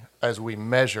gravity as we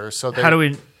measure. So How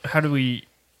do we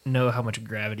know how much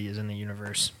gravity is in the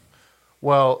universe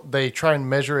Well, they try and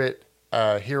measure it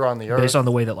here on the Earth. based on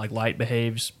the way that like light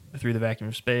behaves through the vacuum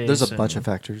of space? There's a and- bunch of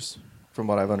factors from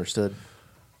what I've understood.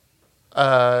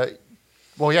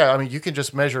 Well, yeah, I mean, you can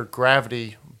just measure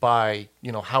gravity by,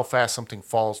 how fast something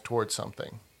falls towards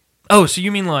something. Oh, so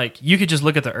you mean like you could just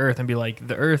look at the Earth and be like,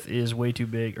 the Earth is way too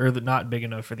big or not big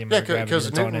enough for the Yeah, amount of gravity because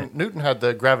that's on it. Newton had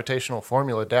the gravitational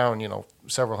formula down,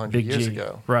 several hundred Big years G.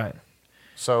 ago. Right.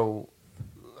 So,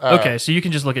 Okay, so you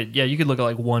can just look at you could look at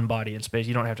like one body in space.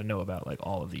 You don't have to know about like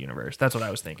all of the universe. That's what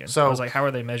I was thinking. So- I was like, how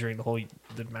are they measuring the amount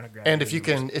of gravity? and in if the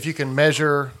you universe? can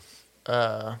measure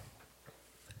the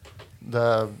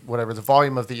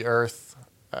volume of the Earth,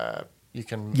 you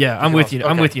can. Yeah, you I'm can with also- you.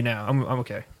 I'm okay. with you now. I'm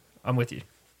okay. I'm with you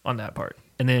on that part.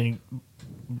 And then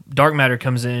dark matter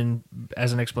comes in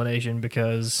as an explanation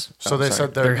because So they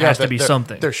said There has to be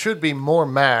something. There should be more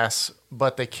mass,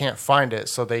 but they can't find it,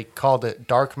 so they called it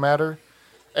dark matter,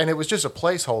 and it was just a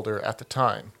placeholder at the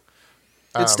time.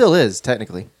 It still is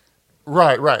technically.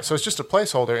 Right. So it's just a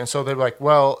placeholder, and so they're like,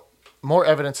 well, more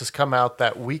evidence has come out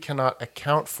that we cannot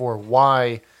account for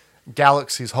why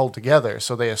galaxies hold together.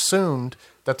 So they assumed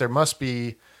that there must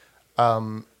be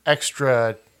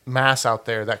extra mass out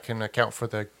there that can account for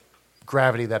the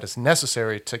gravity that is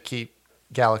necessary to keep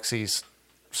galaxies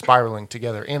spiraling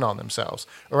together in on themselves,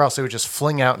 or else they would just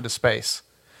fling out into space.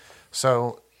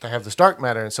 So they have this dark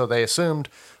matter, and so they assumed,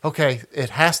 okay, it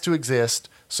has to exist,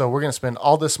 so we're going to spend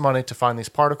all this money to find these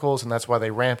particles, and that's why they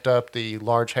ramped up the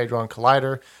Large Hadron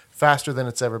Collider faster than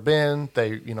it's ever been.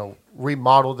 They,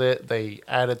 remodeled it, they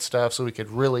added stuff so we could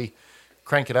really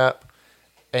crank it up,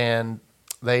 and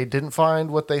they didn't find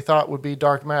what they thought would be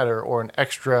dark matter or an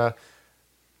extra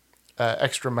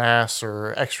mass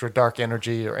or extra dark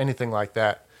energy or anything like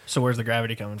that. so where's the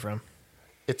gravity coming from?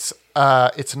 It's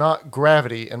not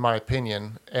gravity, in my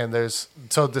opinion. And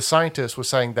so the scientist was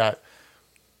saying that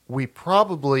we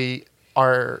probably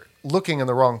are looking in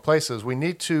the wrong places. We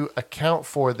need to account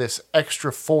for this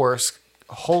extra force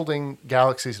holding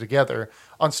galaxies together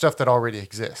on stuff that already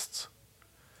exists.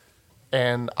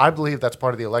 And I believe that's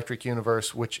part of the electric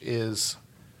universe, which is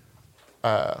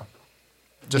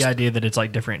just The idea that it's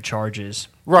like different charges.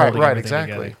 right, holding everything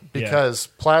exactly. together. Yeah. Because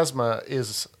plasma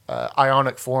is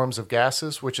ionic forms of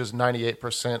gases, which is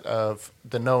 98% of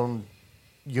the known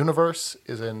universe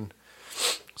is in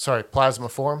plasma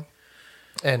form.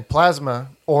 And plasma,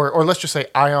 or let's just say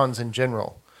ions in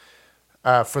general,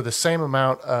 for the same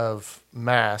amount of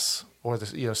mass or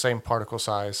the same particle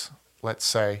size, let's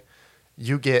say,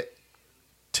 you get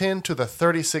 10 to the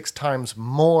 36 times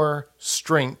more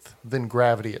strength than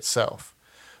gravity itself.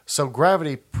 So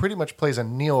gravity pretty much plays a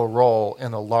nil role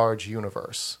in a large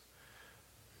universe.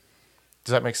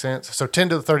 Does that make sense? So 10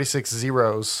 to the 36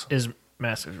 zeros is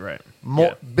massive, right?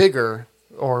 more bigger,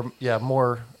 or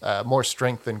more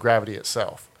strength than gravity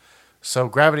itself. So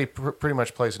gravity pretty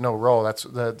much plays no role. That's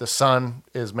the sun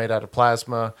is made out of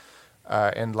plasma,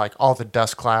 and like all the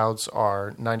dust clouds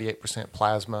are 98%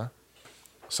 plasma.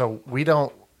 So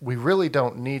we really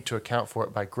don't need to account for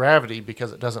it by gravity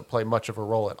because it doesn't play much of a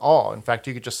role at all. In fact,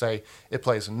 you could just say it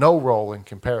plays no role in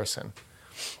comparison.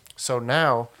 So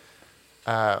now,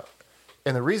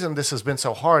 and the reason this has been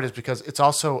so hard is because it's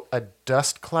also a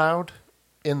dust cloud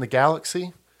in the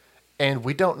galaxy, and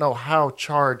we don't know how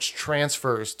charge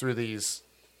transfers through these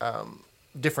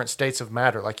different states of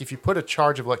matter. Like if you put a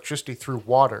charge of electricity through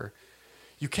water,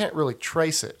 you can't really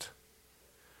trace it.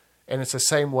 And it's the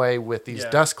same way with these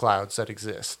dust clouds that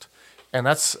exist. And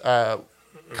that's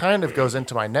kind of goes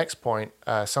into my next point,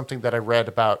 something that I read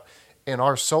about in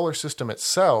our solar system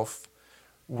itself.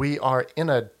 We are in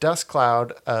a dust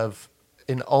cloud of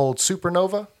an old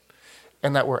supernova,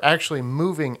 and that we're actually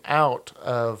moving out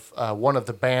of one of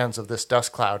the bands of this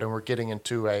dust cloud, and we're getting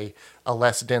into a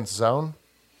less dense zone.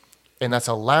 And that's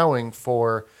allowing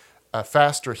for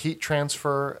faster heat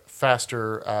transfer,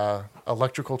 faster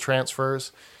electrical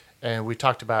transfers, and we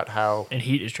talked about how And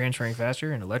heat is transferring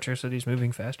faster, and electricity is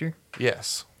moving faster.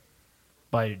 yes,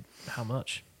 By how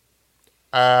much?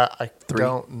 I 3.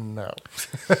 don't know.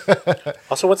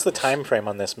 Also, what's the time frame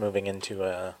on this moving into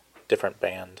a different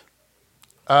band?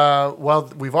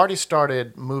 Well, we've already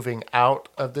started moving out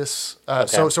of this,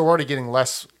 so we're already getting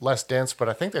less dense. But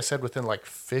I think they said within like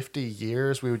 50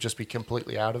 years we would just be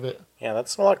completely out of it. Yeah,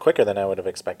 that's a lot quicker than I would have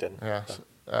expected. Yeah.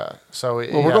 So. So Well,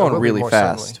 yeah, we're it going will be really more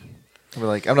fast. suddenly. We're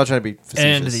like, I'm not trying to be And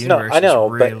facetious. the No, universe I know,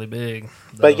 is but- really big.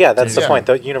 But yeah, that's too. the point.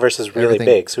 The universe is really Everything-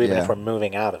 big, so even yeah. if we're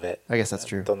moving out of it, I guess that's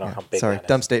true. Don't know Yeah. how big Sorry, that is.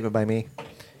 dumb statement by me.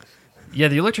 Yeah,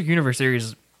 the electric universe theory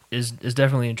is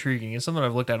definitely intriguing. It's something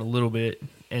I've looked at a little bit,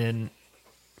 and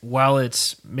while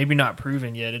it's maybe not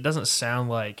proven yet, it doesn't sound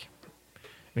like.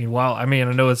 I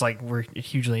know it's like we're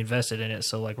hugely invested in it,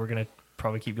 so like we're gonna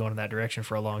probably keep going in that direction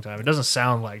for a long time. It doesn't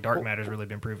sound like dark matter's really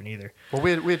been proven either. Well, we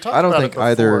had talked I don't about think it before.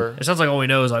 either- It sounds like all we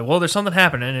know is like, well, there's something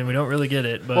happening, and we don't really get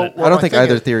it. But Well, I don't my think thing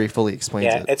either is- theory fully explains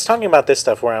yeah, it. it's talking about this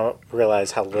stuff where I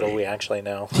realize how little we actually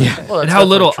know. Well, that's and how definitely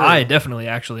little true. I definitely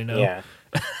actually know. Yeah.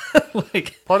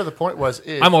 Like Part of the point was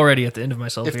I'm already at the end of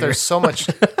myself if here. there's so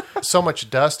much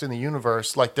dust in the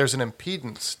universe, like there's an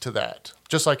impedance to that.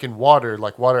 Just like in water,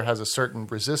 like water has a certain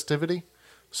resistivity,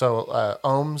 so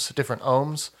different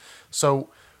ohms. So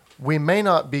we may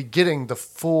not be getting the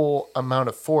full amount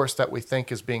of force that we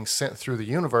think is being sent through the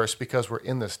universe because we're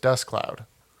in this dust cloud,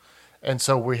 and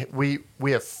so we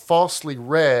have falsely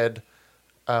read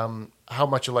how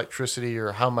much electricity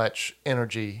or how much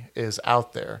energy is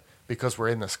out there. Because we're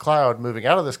in this cloud, moving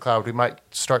out of this cloud, we might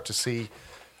start to see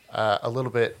a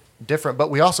little bit different. But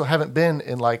we also haven't been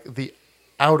in like the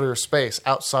outer space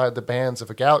outside the bands of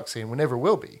a galaxy, and we never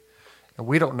will be. And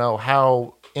we don't know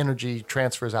how energy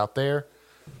transfers out there.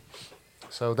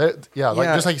 So Yeah.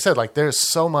 just like you said, like there's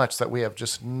so much that we have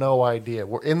just no idea.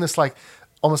 We're in this like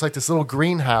almost like this little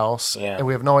greenhouse, Yeah. and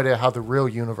we have no idea how the real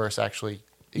universe actually.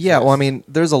 Yeah, well, I exists. mean,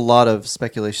 there's a lot of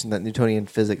speculation that Newtonian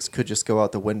physics could just go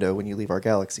out the window when you leave our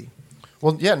galaxy.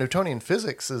 Well, yeah, Newtonian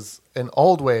physics is an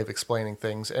old way of explaining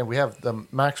things, and we have the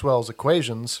Maxwell's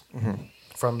equations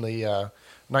from the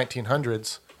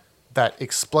 1900s that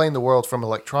explain the world from an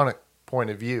electronic point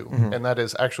of view, and that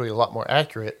is actually a lot more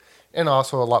accurate and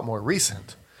also a lot more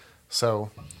recent. So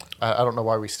I don't know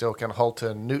why we still kind of hold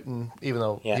to Newton, even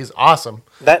though Yeah. he's awesome.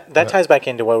 That ties back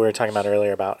into what we were talking about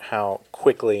earlier about how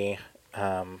quickly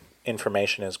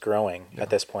information is growing at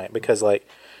this point. Because like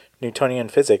Newtonian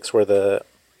physics were the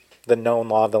known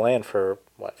law of the land for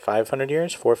what 500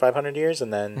 years, 400 or 500 years,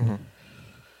 and then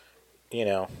you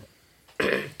know,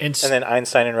 and and then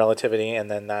Einstein and relativity,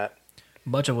 and then that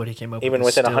much of what he came up even with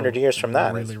is within still 100 years from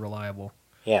that really is- reliable.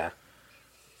 yeah.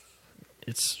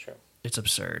 It's True. it's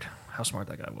absurd how smart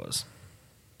that guy was.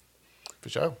 For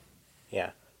sure.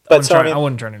 Yeah. But so I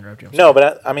wasn't trying to interrupt you. I'm no,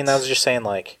 but I mean, I was just saying,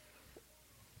 like,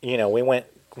 you know, we went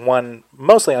one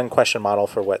mostly unquestioned model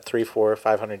for what 300, 400,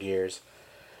 500 years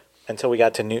until we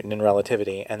got to Newton and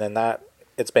relativity, and then that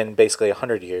it's been basically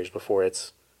 100 years before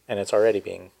it's already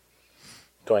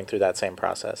going through that same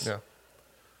process. Yeah.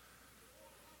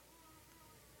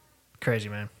 crazy,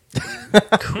 man.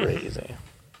 Crazy.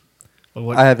 But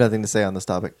what, I have nothing to say on this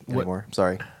topic What- anymore.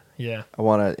 Sorry. yeah. I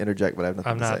want to interject, but I have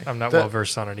nothing I'm to say. not The- well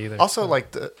versed on it either. Also,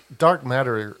 like the dark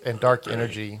matter and dark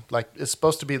energy, like it's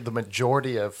supposed to be the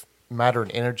majority of matter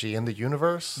and energy in the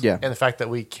universe. Yeah. And the fact that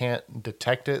we can't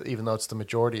detect it, even though it's the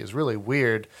majority, is really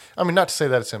weird. I mean, not to say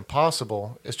that it's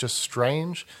impossible. It's just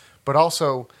strange. But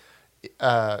also,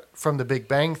 from the Big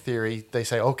Bang Theory, they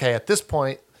say, okay, at this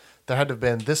point, there had to have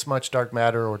been this much dark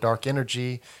matter or dark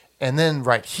energy. And then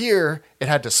right here, it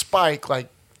had to spike like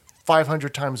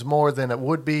 500 times more than it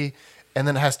would be. And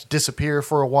then it has to disappear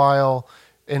for a while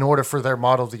in order for their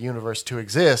model of the universe to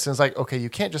exist. And it's like, okay, you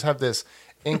can't just have this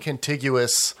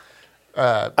incontiguous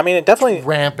I mean, it definitely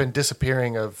ramp and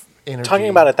disappearing of energy. talking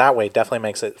about it that way definitely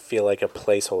makes it feel like a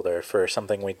placeholder for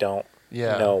something we don't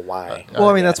Yeah. know why. Well,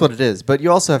 I mean, Yeah. that's what it is. But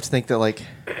you also have to think that, like,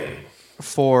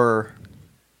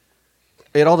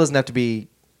 it all doesn't have to be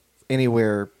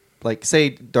anywhere. Like, say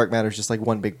dark matter is just like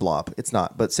one big blob. It's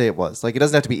not, but say it was. Like, it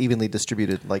doesn't have to be evenly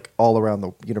distributed, like, all around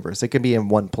the universe. It can be in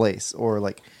one place or,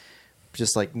 like,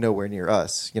 just, like, nowhere near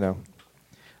us, you know?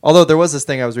 Although there was this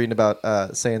thing I was reading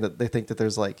about saying that they think that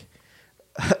there's, like,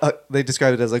 they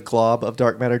describe it as a glob of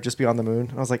dark matter just beyond the moon.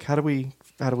 And I was like, how do you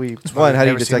Never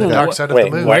detect seen the that? dark side of Wait,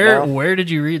 the moon. what? Where now? where did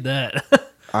you read that?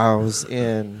 I was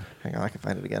in. Hang on, I can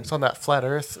find it again. It's on that flat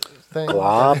Earth thing.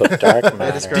 Glob of dark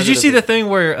matter. describe Did you it see as the thing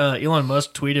where Elon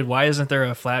Musk tweeted, "Why isn't there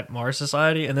a flat Mars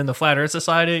society?" And then the Flat Earth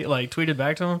Society like tweeted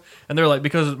back to him, and they're like,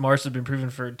 "Because Mars has been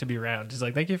proven to be round." He's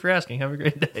like, "Thank you for asking. Have a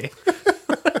great day."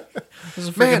 This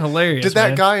is freaking Man, hilarious. did that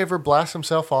man. guy ever blast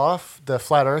himself off? The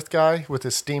flat Earth guy with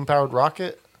his steam-powered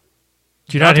rocket?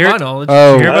 Did you Not not to hear? my knowledge.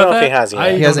 Oh. Did you hear I don't about know if that? he has yet. I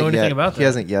He He don't hasn't know anything yet. about that. He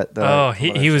hasn't yet. Oh,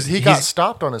 he was He got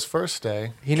stopped on his first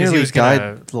day. He 'cause nearly was died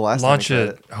gonna the last launch time he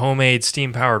tried a it. homemade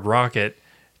steam-powered rocket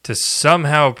to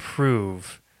somehow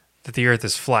prove that the Earth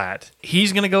is flat.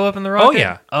 He's gonna go up in the rocket.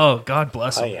 yeah. Oh, God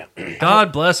bless Oh him. yeah.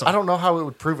 God bless him. I don't know how it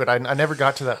would prove it. I never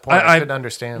got to that point. I couldn't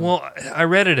understand. Well, I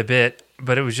read it a bit,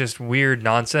 but it was just weird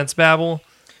nonsense babble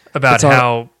about It's on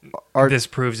how our- this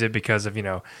proves it because of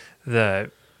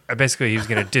the basically he was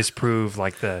going to disprove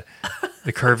like the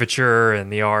curvature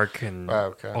and the arc and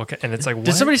Oh, okay. and it's like what?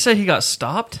 Did somebody say he got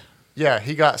stopped? Yeah,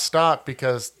 he got stopped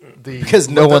because Because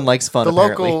no one likes fun, The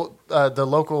apparently.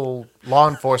 local law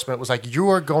enforcement was like, "You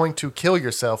are going to kill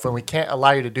yourself, and we can't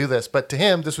allow you to do this." But to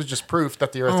him, this was just proof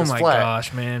that the Earth Oh is my flat.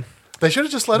 gosh, man. They should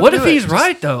have just let him. What do if it. he's Just-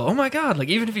 right though? Oh my God! Like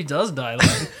even if he does die,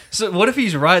 like, so what if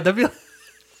he's right? That'd be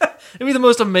it'd be the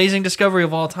most amazing discovery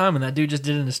of all time. And that dude just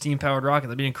did it in a steam powered rocket.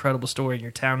 That'd be an incredible story. And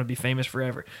your town would be famous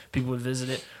forever. People would visit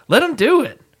it. Let him do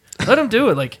it. Let him do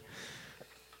it. Like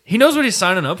he knows what he's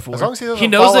signing up for. As long as he doesn't he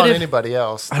knows fall that on if anybody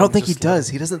else. I don't then think he just let does.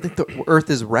 He doesn't think the Earth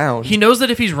is round. he knows that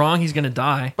if he's wrong, he's going to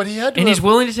die. But he had to and he's have-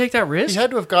 willing to take that risk. He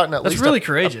had to have gotten at That's least really a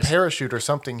courageous. parachute or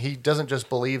something. He doesn't just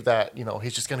believe that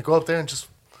he's just going to go up there and just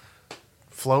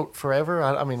float forever.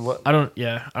 I mean, what? I don't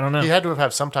know. He had to have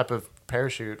had some type of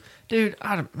parachute. Dude,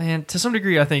 man, to some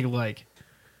degree, I think like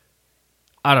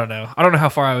I don't know how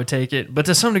far I would take it, but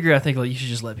to some degree, I think like you should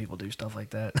just let people do stuff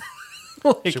like that.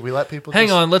 Like, Should we let people? hang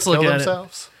just on, let's look kill at it.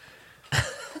 themselves?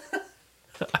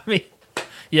 I mean,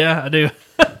 yeah, I do.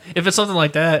 If it's something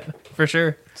like that, for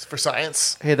sure. It's for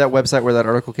science. Hey, that website where that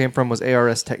article came from was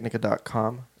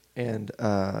arstechnica.com, and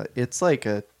it's like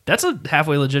a That's a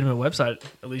halfway legitimate website,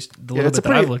 at least the yeah, little it's a bit that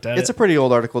pretty I've looked at it's it. a pretty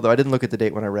old article though. I didn't look at the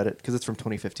date when I read it because it's from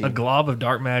 2015. A glob of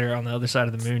dark matter on the other side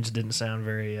of the moon didn't sound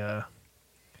very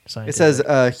scientific. It says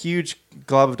a huge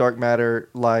glob of dark matter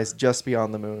lies just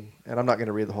beyond the moon, and I'm not going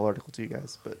to read the whole article to you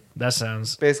guys, but that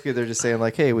sounds. basically they're just saying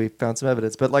like, hey, we found some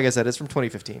evidence. But like I said, it's from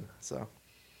 2015, so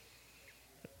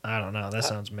I don't know. That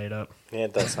sounds made up. Yeah,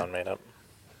 it does sound made up.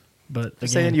 But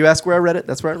just saying. again, You ask where I read it,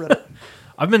 that's where I read it.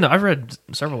 I've read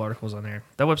several articles on there.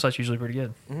 That website's usually pretty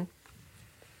good. Are you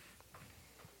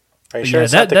But sure yeah,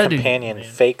 it's not the that dude- companion man.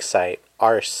 fake site,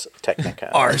 Ars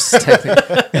Technica? Ars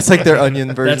Technica. It's like their onion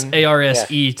That's version.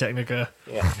 ARSE Technica.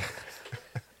 Yeah.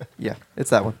 Yeah,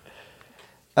 it's that one.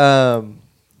 I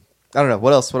don't know.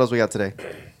 What else we got today?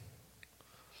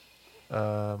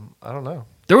 I don't know.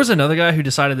 There was another guy who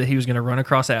decided that he was going to run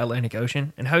across the Atlantic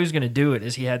Ocean, and how he was going to do it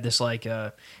is he had this like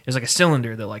it was like a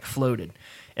cylinder that like floated,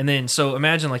 and then so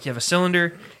imagine like you have a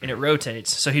cylinder and it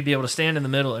rotates, so he'd be able to stand in the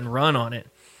middle and run on it,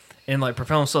 and like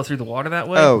propel himself through the water that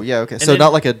way. Oh, yeah, okay. And So then-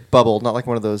 not like a bubble, not like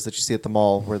one of those that you see at the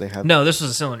mall where they have. No, this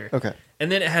was a cylinder. Okay.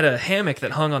 And then it had a hammock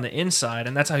that hung on the inside,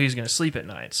 and that's how he was going to sleep at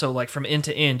night. So like from end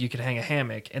to end, you could hang a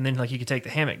hammock, and then like you could take the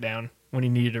hammock down when he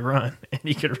needed to run, and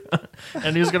he could run.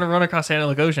 And he was going to run across the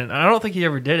Atlantic Ocean. And I don't think he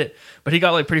ever did it, but he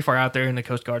got like pretty far out there, and the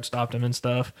Coast Guard stopped him and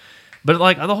stuff. But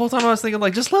like the whole time I was thinking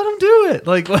like, just let him do it.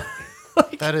 Like,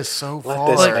 That is so Let far.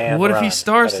 this like man what if he run.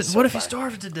 starves? That is what so if he far.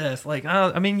 starved to death? Like,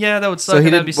 I mean, yeah, that would suck. So he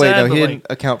and that'd didn't. be Wait, sad, no, but, he like, didn't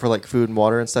account for like food and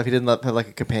water and stuff. He didn't have like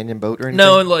a companion boat or anything.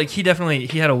 no, and like he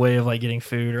had a way of like getting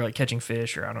food or like catching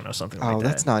fish or I don't know something like Oh, that.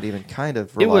 that's not even kind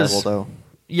of It was- reliable though.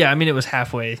 Yeah, I mean, it was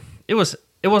halfway. It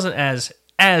wasn't as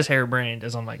harebrained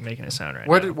as I'm like making it sound right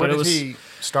Where now. did But it did was he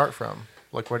start from?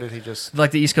 Like, where did he just?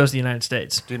 like the East Coast of the United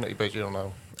States. Do you know? But you don't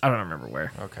know. I don't remember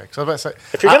where. Okay, because I was about to say,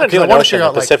 If you're going to do I an wanna ocean, figure the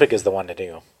out, like- Pacific is the one to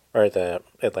do. Or the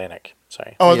Atlantic.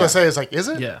 Sorry. Oh, I was Yeah. gonna say, it's like, is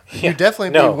it? Yeah. You'd definitely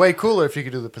No. be way cooler if you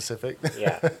could do the Pacific.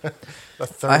 Yeah. A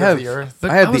third I have of the Earth.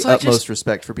 But I have I was the like, utmost just-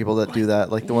 respect for people that do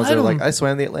that. Like the ones let that are like, them- I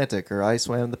swam the Atlantic or I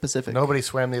swam the Pacific. Nobody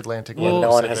swam the Atlantic. Yeah, or no the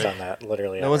one has Pacific. done that,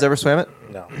 literally. No one's ever swam it.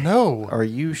 No. No. Are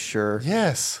you sure?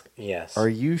 Yes. Yes. Are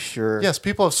you sure? Yes.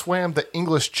 People have swam the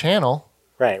English Channel.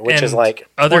 Right, which is And like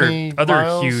 20 other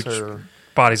miles huge or-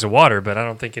 bodies of water, but I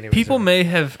don't think anyone. People may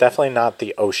have. definitely not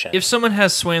the ocean. If someone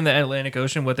has swam the Atlantic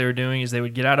Ocean, what they were doing is they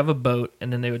would get out of a boat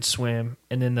and then they would swim,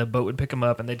 and then the boat would pick them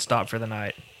up and they'd stop for the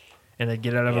night, and they'd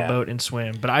get out of Yeah. a boat and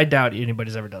swim. But I doubt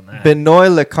anybody's ever done that. Benoit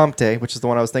Lecomte, which is the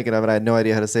one I was thinking of, and I had no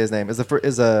idea how to say his name, is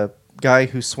a guy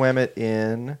who swam it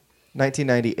in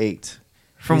 1998.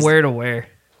 From He's- where to where?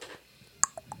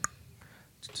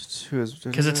 Because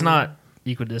Because it's not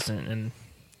equidistant, and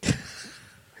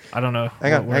I don't know.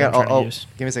 Hang on, what word hang I'm on. trying to I'll use.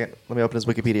 give me a second. Let me open his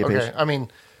Wikipedia Okay. page. I mean,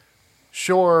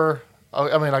 sure. Oh,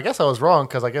 I mean, I guess I was wrong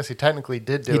because I guess he technically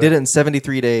did do it. He did it in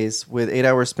 73 days with 8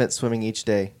 hours spent swimming each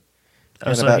day,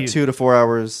 and so about 2 to 4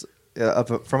 hours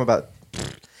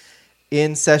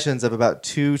in sessions of about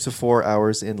 2 to 4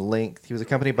 hours in length. He was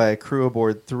accompanied by a crew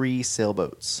aboard 3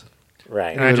 sailboats.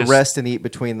 Right. He would rest and eat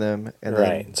between them, and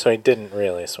Right. So he didn't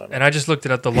really swim. And I just looked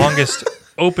it up. The longest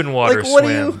open water Like, what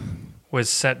do swim was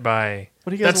set by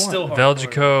What do you guys That's want? still hard.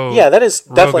 Veljico. Yeah, that is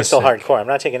definitely still Rogasic, hardcore. I'm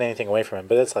not taking anything away from him,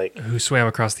 but it's like who swam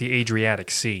across the Adriatic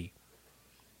Sea.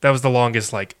 That was the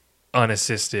longest, like,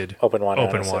 unassisted open water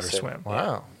unassisted. swim.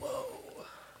 Wow.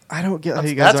 I don't get how That's-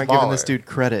 you guys that's aren't giving this baller. dude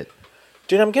credit.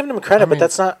 Dude, I'm giving him credit, I mean, but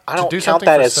that's not. I to don't do count something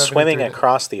that for as swimming 73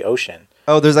 across the ocean.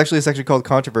 Oh, there's actually a section called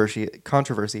controversy.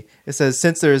 It says,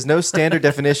 since there is no standard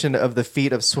definition of the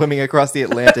feat of swimming across the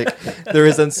Atlantic, there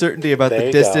is uncertainty about There the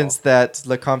you distance go. that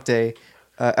Lecomte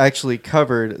actually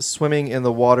covered swimming in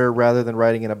the water rather than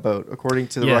riding in a boat, according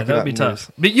to the Yeah, Rocky that would be Mountain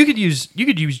tough. But you could use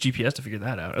GPS to figure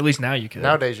that out. At least now you could.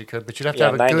 Nowadays you could, but you'd have to Yeah,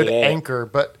 have a good 98. anchor.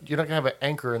 But you're not gonna have an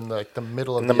anchor in like the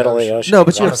middle of In the middle of the News. ocean. No,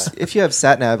 but you have, Exactly. if you have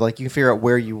sat nav, like you can figure out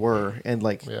where you were and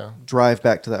like Yeah. drive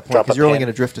back to that point Drop because a you're only pin.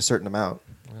 going to drift a certain amount,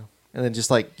 and then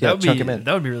just like that would chunk be them in.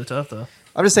 that would be really tough though.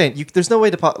 I'm just saying, there's no way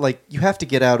to like you have to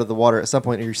get out of the water at some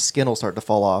point, or your skin will start to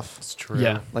fall off. It's true.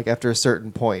 Yeah. Like after a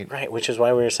certain point. Right, which is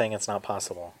why we were saying it's not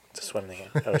possible to swim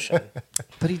the ocean.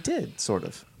 But he did sort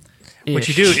of. What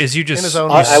you do is you In his just own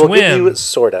you way. I will give swim. you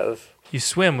sort of. You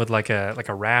swim with like a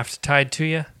raft tied to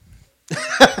you.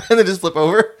 And then just flip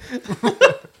over.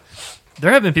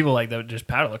 There have been people like that would just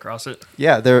paddle across it.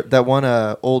 Yeah, that one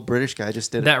old British guy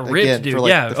just did That it ripped again dude. for like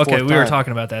Yeah. the Okay, fourth we were time.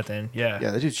 talking about that then. Yeah.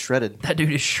 Yeah, that dude's shredded. That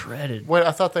dude is shredded. Wait,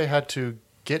 I thought they had to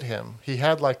get him. He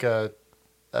had like a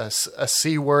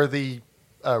seaworthy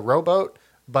rowboat,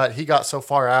 but he got so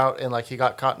far out and like he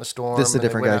got caught in a storm. This is a and they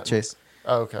different went guy, out and- Chase.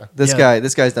 Oh, okay. This Yeah.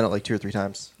 this guy's done it like 2 or 3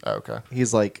 times. Oh, okay.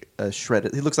 He's like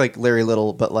shredded. He looks like Larry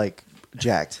Little, but like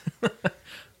jacked.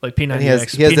 Like And he has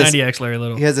P90X Larry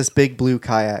Little. He has this big blue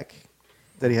kayak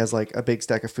that he has like a big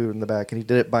stack of food in the back, and he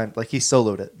did it by like he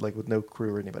soloed it like with no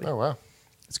crew or anybody. Oh, wow.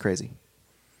 It's crazy.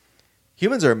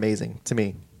 Humans are amazing to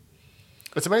me.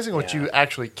 It's amazing what Yeah. you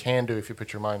actually can do if you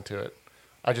put your mind to it.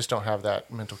 I just don't have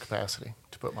that mental capacity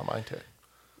to put my mind to it.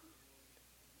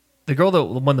 The girl that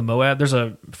won the Moab, there's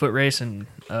a foot race in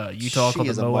Utah She called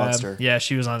is the a Moab. monster. Yeah,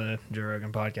 she was on the Joe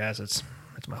Rogan podcast. It's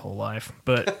my whole life.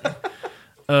 But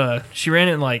she ran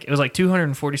it in like, it was like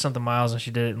 240 something miles, and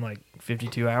she did it in like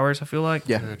 52 hours, I feel like.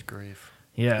 Yeah. Good grief.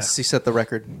 Yeah. She set the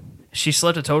record. She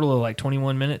slept a total of like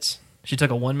 21 minutes. She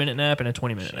took a 1-minute nap and a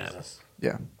 20-minute nap. Jesus.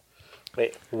 Yeah.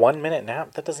 Wait, 1 minute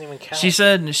nap? That doesn't even count. She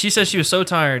said she was so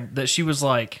tired that she was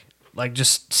like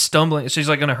just stumbling. She's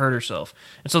like gonna hurt herself.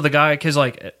 And so the guy, because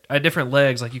like at different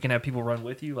legs, like you can have people run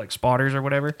with you, like spotters or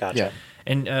whatever. Gotcha. Yeah.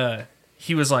 And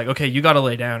he was like, okay, you got to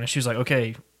lay down. And she was like,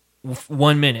 okay,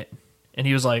 1 minute. And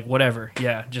he was like, whatever.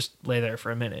 Yeah, just lay there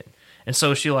for a minute. And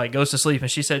so she like goes to sleep, and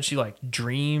she said she like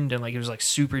dreamed, and like it was like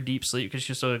super deep sleep because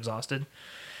she was so exhausted.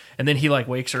 And then he like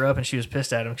wakes her up, and she was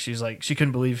pissed at him. She was like, she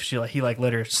couldn't believe he like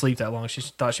let her sleep that long. She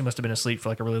thought she must have been asleep for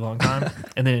like a really long time.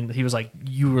 And then he was like,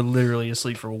 you were literally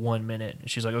asleep for 1 minute. And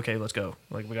she's like, okay, let's go.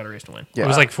 Like we got a race to win. Yeah. It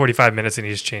was like 45 minutes, and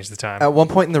he just changed the time. At one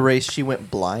point in the race, she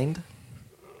went blind.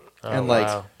 And like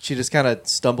wow. she just kind of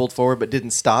stumbled forward but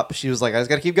didn't stop. She was like, I just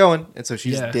got to keep going. And so she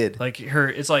just did. Like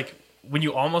it's like when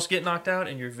you almost get knocked out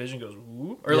and your vision goes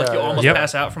whoop, or like Yeah, you yeah. almost Yep.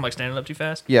 pass out from like standing up too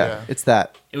fast. Yeah, Yeah. it's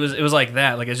that. It was like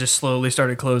that. Like it just slowly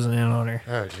started closing in on her.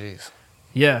 Oh, jeez.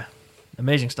 Yeah,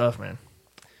 amazing stuff, man.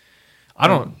 I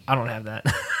don't have that.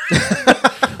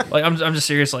 Like I'm just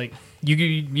serious. Like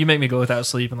you make me go without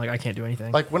sleep, and like I can't do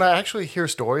anything. Like when I actually hear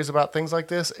stories about things like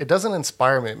this, it doesn't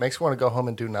inspire me. It makes me want to go home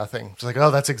and do nothing. It's like, oh,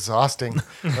 that's exhausting.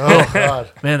 Oh, God.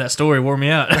 Man, that story wore me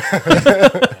out.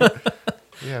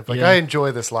 Yeah, like Yeah. I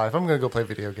enjoy this life. I'm going to go play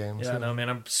video games. Yeah, no, man,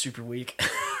 I'm super weak.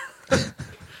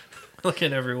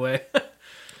 Looking every way.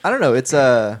 I don't know. It's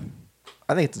I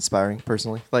think it's inspiring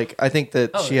personally. Like I think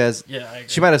that Oh, she has. yeah, I agree.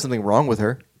 She might have something wrong with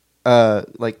her.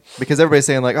 Like because everybody's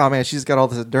saying like, oh man, she's got all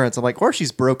this endurance. I'm like, or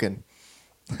she's broken.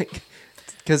 Like,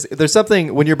 because there's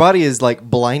something when your body is like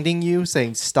blinding you,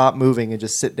 saying stop moving and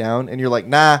just sit down, and you're like,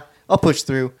 nah, I'll push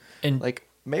through. And Like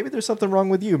maybe there's something wrong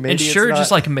with you. Maybe and it's sure, not.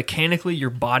 just like mechanically, your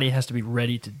body has to be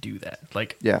ready to do that.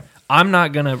 Like, yeah. I'm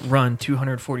not gonna run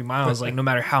 240 miles, like no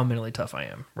matter how mentally tough I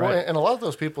am. Well, Right? and a lot of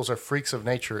those peoples are freaks of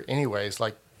nature anyways.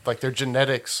 Like their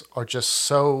genetics are just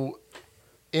so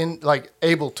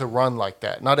able to run like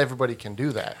that. Not everybody can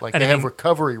do that. Like And they I have mean-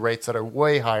 recovery rates that are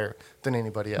way higher than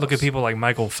anybody else. Look at people like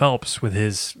Michael Phelps with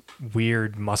his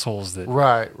weird muscles that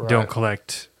Right. don't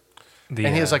collect The,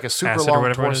 and he has like a super acid or long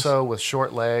whatever it is. torso with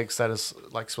short legs. That is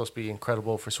like supposed to be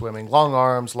incredible for swimming. Long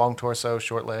arms, long torso,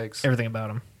 short legs. Everything about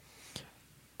him.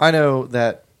 I know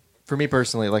that for me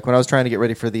personally, like when I was trying to get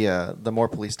ready for the Moore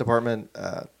Police Department,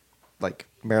 like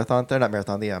marathon, they're not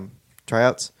marathon, the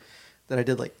tryouts that I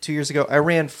did like 2 years ago. I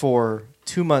ran for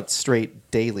 2 months straight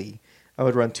daily. I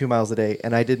would run 2 miles a day,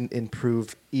 and I didn't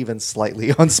improve even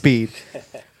slightly on speed.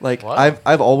 Like Wow.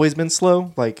 I've always been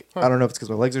slow. Like I don't know if it's because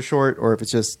my legs are short or if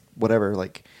it's just whatever.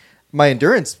 Like my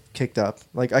endurance kicked up.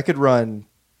 Like I could run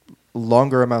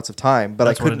longer amounts of time, but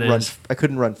That's I what couldn't it run. is. I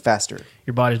couldn't run faster.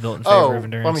 Your body's built in favor Oh, of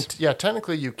endurance. well, I mean, yeah.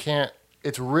 Technically, you can't.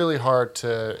 It's really hard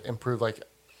to improve like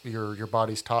your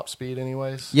body's top speed,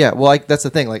 anyways. Yeah, well, that's the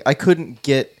thing. Like, I couldn't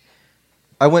get.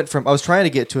 I was trying to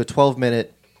get to a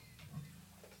 12-minute.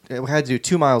 I had to do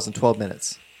 2 miles in 12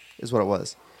 minutes, is what it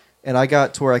was, and I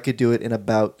got to where I could do it in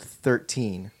about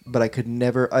 13. But I could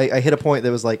never. I hit a point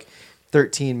that was like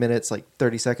 13 minutes, like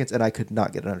 30 seconds, and I could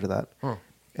not get it under that.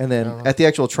 And then at the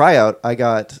actual tryout, I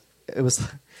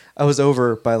was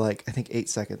over by like I think 8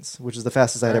 seconds, which is the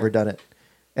fastest I'd ever done it,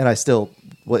 and it still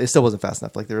wasn't fast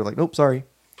enough. Like they were like, nope, sorry.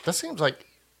 That seems like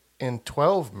in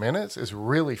 12 minutes is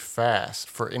really fast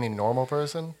for any normal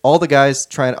person. All the guys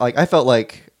trying, like, I felt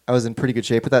like I was in pretty good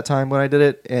shape at that time when I did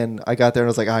it, and I got there and I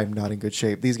was like, I'm not in good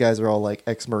shape. These guys are all like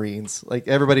ex-Marines. Like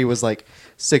everybody was like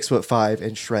 6'5"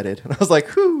 and shredded, and I was like,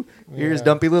 whew, here's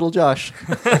dumpy little Josh.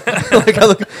 Like I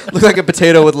look like a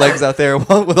potato with legs out there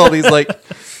with all these like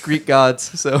Greek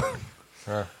gods. So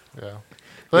Yeah. But Yeah.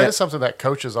 that is something that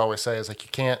coaches always say is like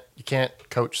you can't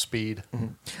coach speed.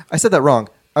 I said that wrong.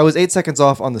 I was 8 seconds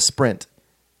off on the sprint.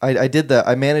 I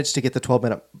managed to get the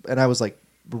 12-minute, and I was like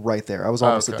right there. I was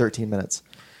almost at 13 minutes,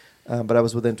 but I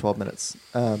was within 12 minutes.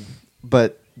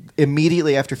 But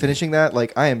immediately after finishing that,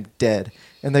 like I am dead.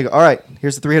 And they go, all right,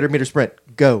 here's the 300-meter sprint.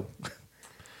 Go.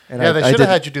 And Yeah, they I should have didn't.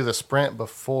 had you do the sprint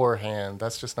beforehand.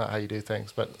 That's just not how you do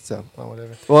things. But So. well,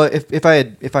 whatever. Well, if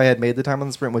I had made the time on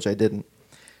the sprint, which I didn't,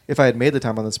 if I had made the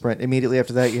time on the sprint, immediately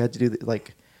after that, you had to do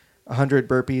like 100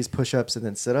 burpees, push-ups, and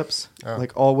then sit-ups,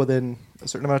 like all within a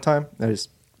certain amount of time. It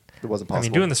wasn't possible. I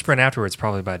mean, doing the sprint afterwards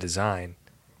probably by design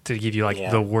to give you like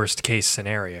Yeah. the worst case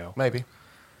scenario. Maybe.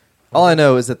 All I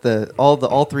know is that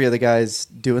all three of the guys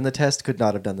doing the test could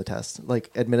not have done the test. Like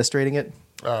administrating it,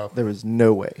 there was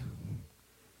no way.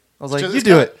 I was like, Just- you it's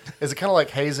do kinda- it. Is it kind of like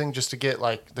hazing just to get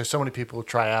like? There's so many people who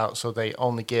try out, so they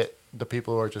only get the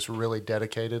people who are just really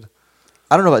dedicated.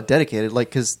 I don't know about dedicated, like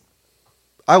because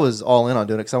I was all in on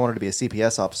doing it because I wanted to be a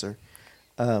CPS officer.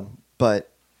 But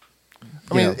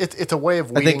I mean, you know, it's a way of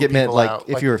I weeding think it meant people like out.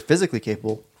 if you were physically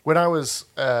capable. When I was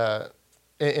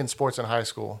in sports in high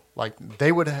school, like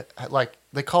they would like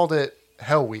they called it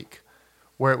Hell Week,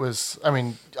 where it was. I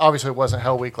mean, obviously it wasn't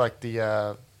Hell Week like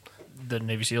the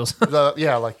Navy SEAls.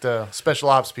 like the special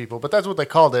ops people, but that's what they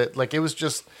called it. Like it was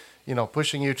just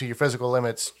pushing you to your physical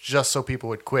limits just so people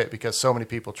would quit because so many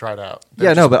people tried out.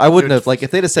 Yeah, no, but I wouldn't have like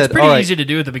if they'd have said, It's pretty all right, easy to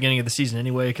do at the beginning of the season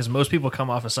anyway, because most people come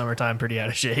off of summertime pretty out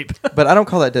of shape. but I don't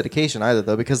call that dedication either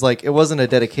though because like it wasn't a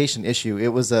dedication issue. It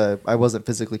was I wasn't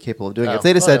physically capable of doing it. Oh. If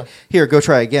they'd have Oh, said, yeah. here, go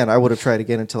try again, I would have tried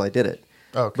again until I did it.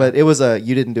 Okay. But it was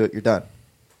you didn't do it, you're done.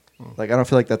 Like I don't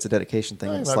feel like that's a dedication thing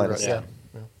in the You might be slightest. right,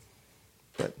 yeah.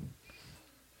 But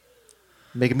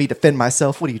making me defend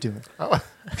myself, what are you doing?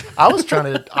 I was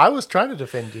trying to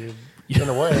defend you in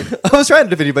a way. I was trying to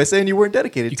defend you by saying you weren't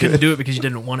dedicated You to couldn't it. do it because you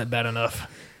didn't want it bad enough.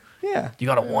 Yeah. You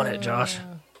gotta want it, Josh.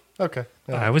 Okay.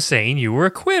 Yeah. I was saying you were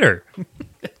a quitter.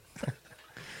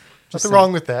 Nothing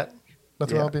wrong with that.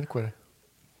 Nothing Yeah. wrong with being a quitter.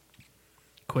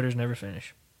 Quitters never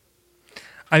finish.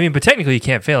 I mean, but technically you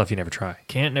can't fail if you never try.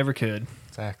 Can't, never could.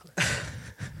 Exactly.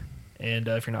 And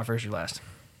if you're not first, you're last.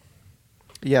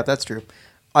 Yeah, that's true.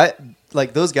 I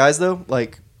like those guys though,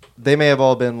 like they may have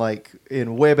all been like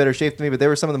in way better shape than me, but they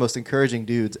were some of the most encouraging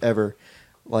dudes ever.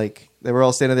 Like they were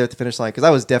all standing there at the finish line because I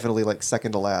was definitely like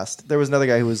second to last. There was another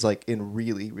guy who was like in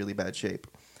really, really bad shape,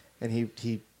 and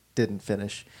he didn't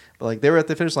finish. But like they were at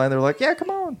the finish line, they were like, "Yeah, come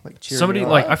on!" Like cheering Somebody me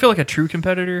on. like I feel like a true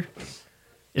competitor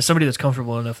is somebody that's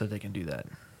comfortable enough that they can do that.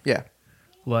 yeah,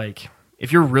 Like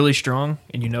if you're really strong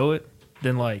and you know it,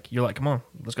 then like you're like, come on,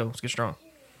 let's go, let's get strong.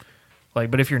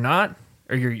 Like, but if you're not,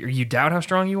 or you doubt how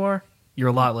strong you are, you're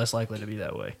a lot less likely to be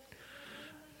that way.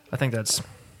 I think that's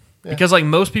because like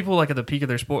most people like at the peak of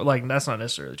their sport, like that's not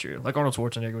necessarily true. Like Arnold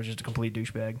Schwarzenegger was just a complete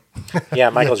douchebag. Yeah,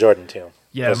 Michael Jordan too.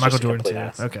 Yeah, Was Michael just a Jordan complete too.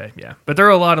 ass. Okay, yeah, but there are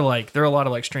a lot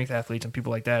of strength athletes and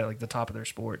people like that at like the top of their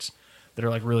sports that are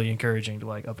like really encouraging to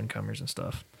like up and comers and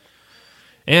stuff.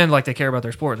 And like they care about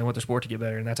their sport, they want their sport to get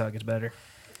better, and that's how it gets better.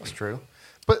 That's true.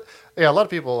 But yeah, a lot of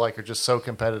people like are just so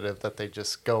competitive that they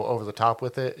just go over the top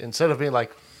with it instead of being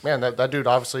like man, that dude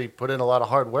obviously put in a lot of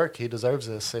hard work. He deserves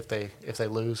this if they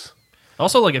lose.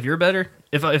 Also, like if you're better,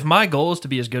 if my goal is to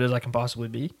be as good as I can possibly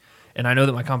be, and I know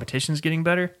that my competition's getting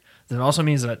better, then it also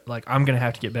means that like I'm gonna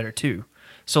have to get better too.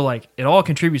 So like it all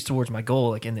contributes towards my goal.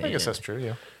 Like in the I guess end, that's true.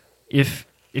 Yeah. if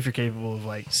you're capable of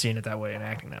like seeing it that way and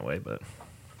acting that way, but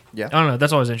Yeah. I don't know.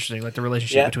 That's always interesting, like the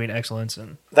relationship Yeah. between excellence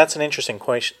and That's an interesting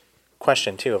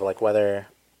question too, of like whether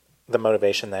the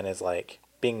motivation then is like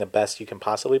being the best you can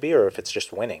possibly be, or if it's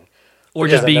just winning, or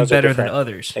Because just then being those are better than different.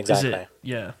 others. Is Exactly. it-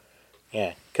 yeah.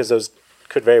 Yeah, because those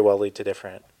could very well lead to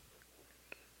different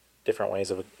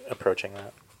ways of approaching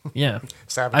that. Yeah. I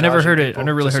Sabotaging never heard it. I people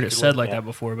never really just so heard you it could said win. like Yeah. that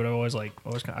before, but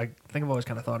I think I've always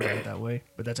kind of thought about it that way.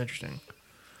 But that's interesting.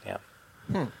 Yeah.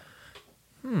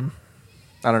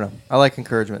 I don't know. I like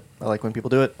encouragement. I like when people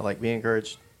do it. I like being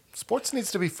encouraged. Sports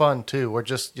needs to be fun too, or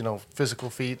just physical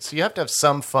feats. You have to have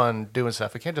some fun doing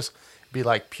stuff. It can't just be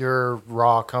like pure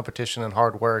raw competition and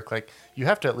hard work. Like you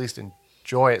have to at least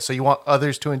enjoy it. So you want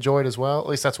others to enjoy it as well. At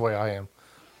least that's the way I am.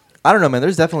 I don't know, man.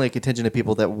 There's definitely a contingent of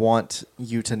people that want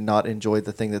you to not enjoy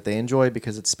the thing that they enjoy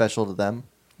because it's special to them.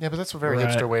 Yeah, but that's a very Right.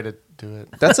 hipster way to do it.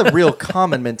 That's a real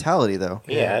common mentality, though.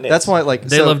 Yeah, it That's is. why, like,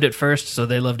 They so- loved it first, so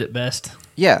they loved it best.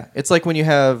 Yeah, it's like when you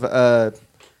have, I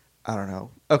don't know.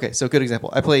 Okay, so good example.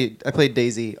 I played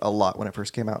Daisy a lot when it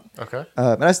first came out, Okay.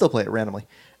 and I still play it randomly.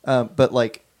 But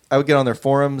like, I would get on their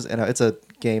forums, and it's a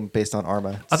game based on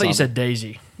Arma. I thought you Some- said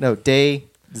Daisy. no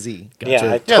DayZ. Yeah, I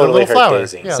Yeah, the totally little heard flower.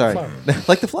 Daisy. Yeah. Sorry, the flower.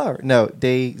 like the flower. No,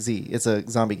 DayZ. It's a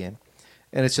zombie game,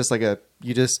 and it's just like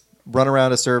you just run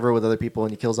around a server with other people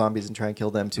and you kill zombies and try and kill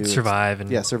them too. Survive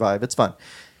and Survive. It's fun,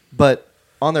 but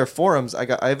on their forums, I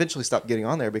eventually stopped getting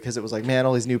on there because it was like, man,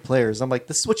 all these new players. I'm like,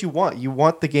 this is what you want. You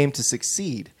want the game to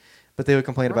succeed, but they would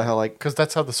complain about how like, Because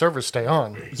that's how the servers stay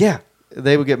on. yeah,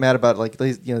 they would get mad about like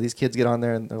these kids get on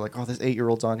there and they're like, oh, this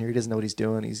 8-year-old's on here. He doesn't know what he's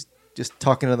doing. He's just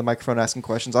talking to the microphone, asking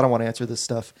questions. I don't want to answer this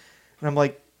stuff. And I'm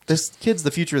like, this kid's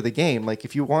the future of the game. Like,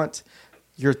 if you want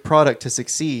your product to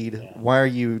succeed, why are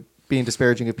you being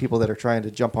disparaging of people that are trying to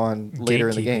jump on later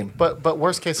in the Gatekeeping. game? But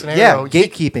worst case Yeah, scenario,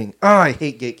 gatekeeping. Oh, I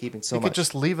hate gatekeeping so you much. could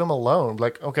just leave them alone.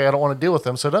 Like, okay, I don't want to deal with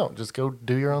them, so don't. Just go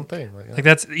do your own thing. like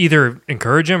that's either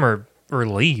encourage them or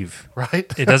leave.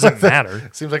 right? It doesn't matter.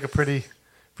 Seems like a pretty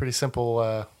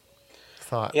simple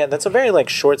thought. Yeah, that's a very like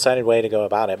short-sighted way to go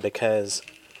about it, because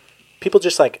people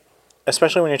just like,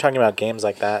 especially when you're talking about games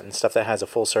like that and stuff that has a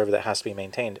full server that has to be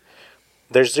maintained,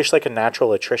 there's just like a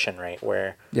natural attrition rate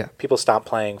where Yeah. people stop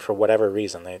playing for whatever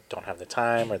reason. They don't have the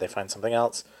time or they find something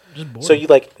else. Just bored. So you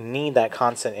like need that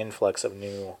constant influx of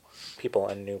new people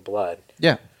and new blood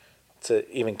Yeah, to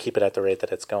even keep it at the rate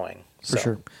that it's going. for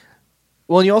sure.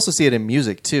 Well, and you also see it in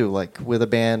music too, like with a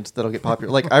band that'll get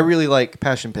popular. Like I really like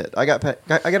Passion Pit. I got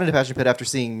into Passion Pit after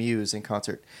seeing Muse in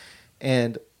concert,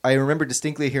 and I remember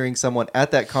distinctly hearing someone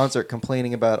at that concert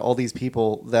complaining about all these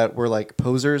people that were like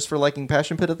posers for liking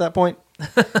Passion Pit at that point.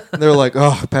 And they were like,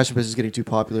 "Oh, Passion Pit is getting too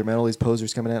popular, man. All these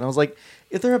posers coming in." And I was like,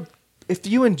 if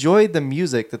you enjoyed the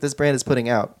music that this brand is putting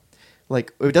out,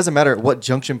 like it doesn't matter at what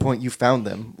junction point you found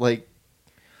them. Like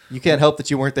you can't help that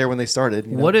you weren't there when they started.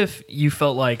 You know? What if you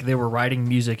felt like they were writing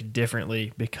music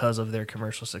differently because of their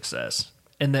commercial success,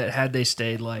 and that had they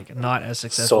stayed like not as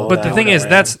successful? Sold But the out thing is,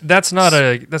 around. that's not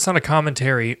a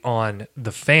commentary on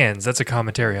the fans. That's a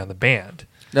commentary on the band.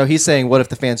 No, he's saying, what if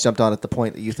the fans jumped on at the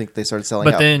point that you think they started selling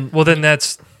But out? then, Well, then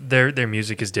that's their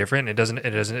music is different. It doesn't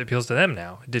appeals to them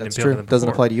now. It didn't That's appeal true. to them. Doesn't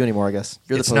before. apply to you anymore, I guess.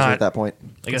 You're the It's poser not- at that point.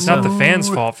 I guess It's not the fans'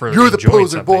 fault for You're the enjoying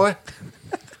poser, something. boy.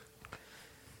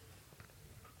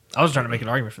 I was trying to make an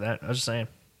argument for that. I was just saying.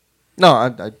 No,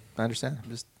 I understand.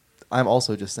 I'm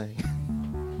also just saying.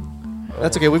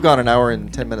 That's okay. We've gone an hour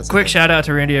and 10 minutes. I Quick think. shout out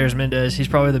to Randy Ayers Mendez. He's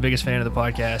probably the biggest fan of the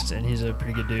podcast, and he's a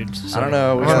pretty good dude. So I don't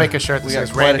know. I'm We gonna got- make a shirt that we got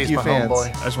says quite a Randy's few my fans.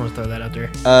 homeboy. I just want to throw that out there.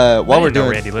 While I we're didn't know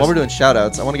doing Randy while we're listened. doing shout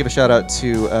outs, I want to give a shout out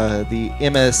to the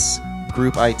MS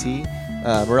Group IT.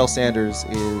 Morel Sanders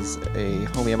is a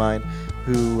homie of mine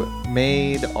who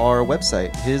made our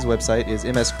website. His website is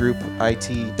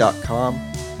msgroupit.com.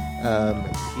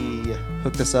 He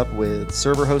hooked us up with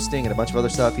server hosting and a bunch of other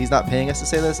stuff. He's not paying us to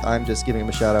say this. I'm just giving him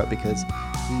a shout out because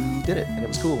he did it and it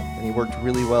was cool and he worked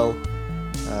really well.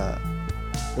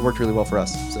 It worked really well for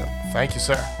us. So Thank you,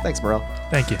 sir. thanks, Morel.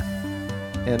 Thank you.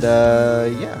 And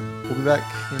yeah, we'll be back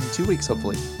in 2 weeks,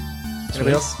 hopefully.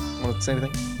 Anybody else want to say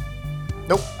anything?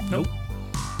 Nope. Nope.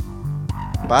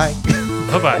 Bye.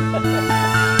 Bye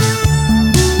bye.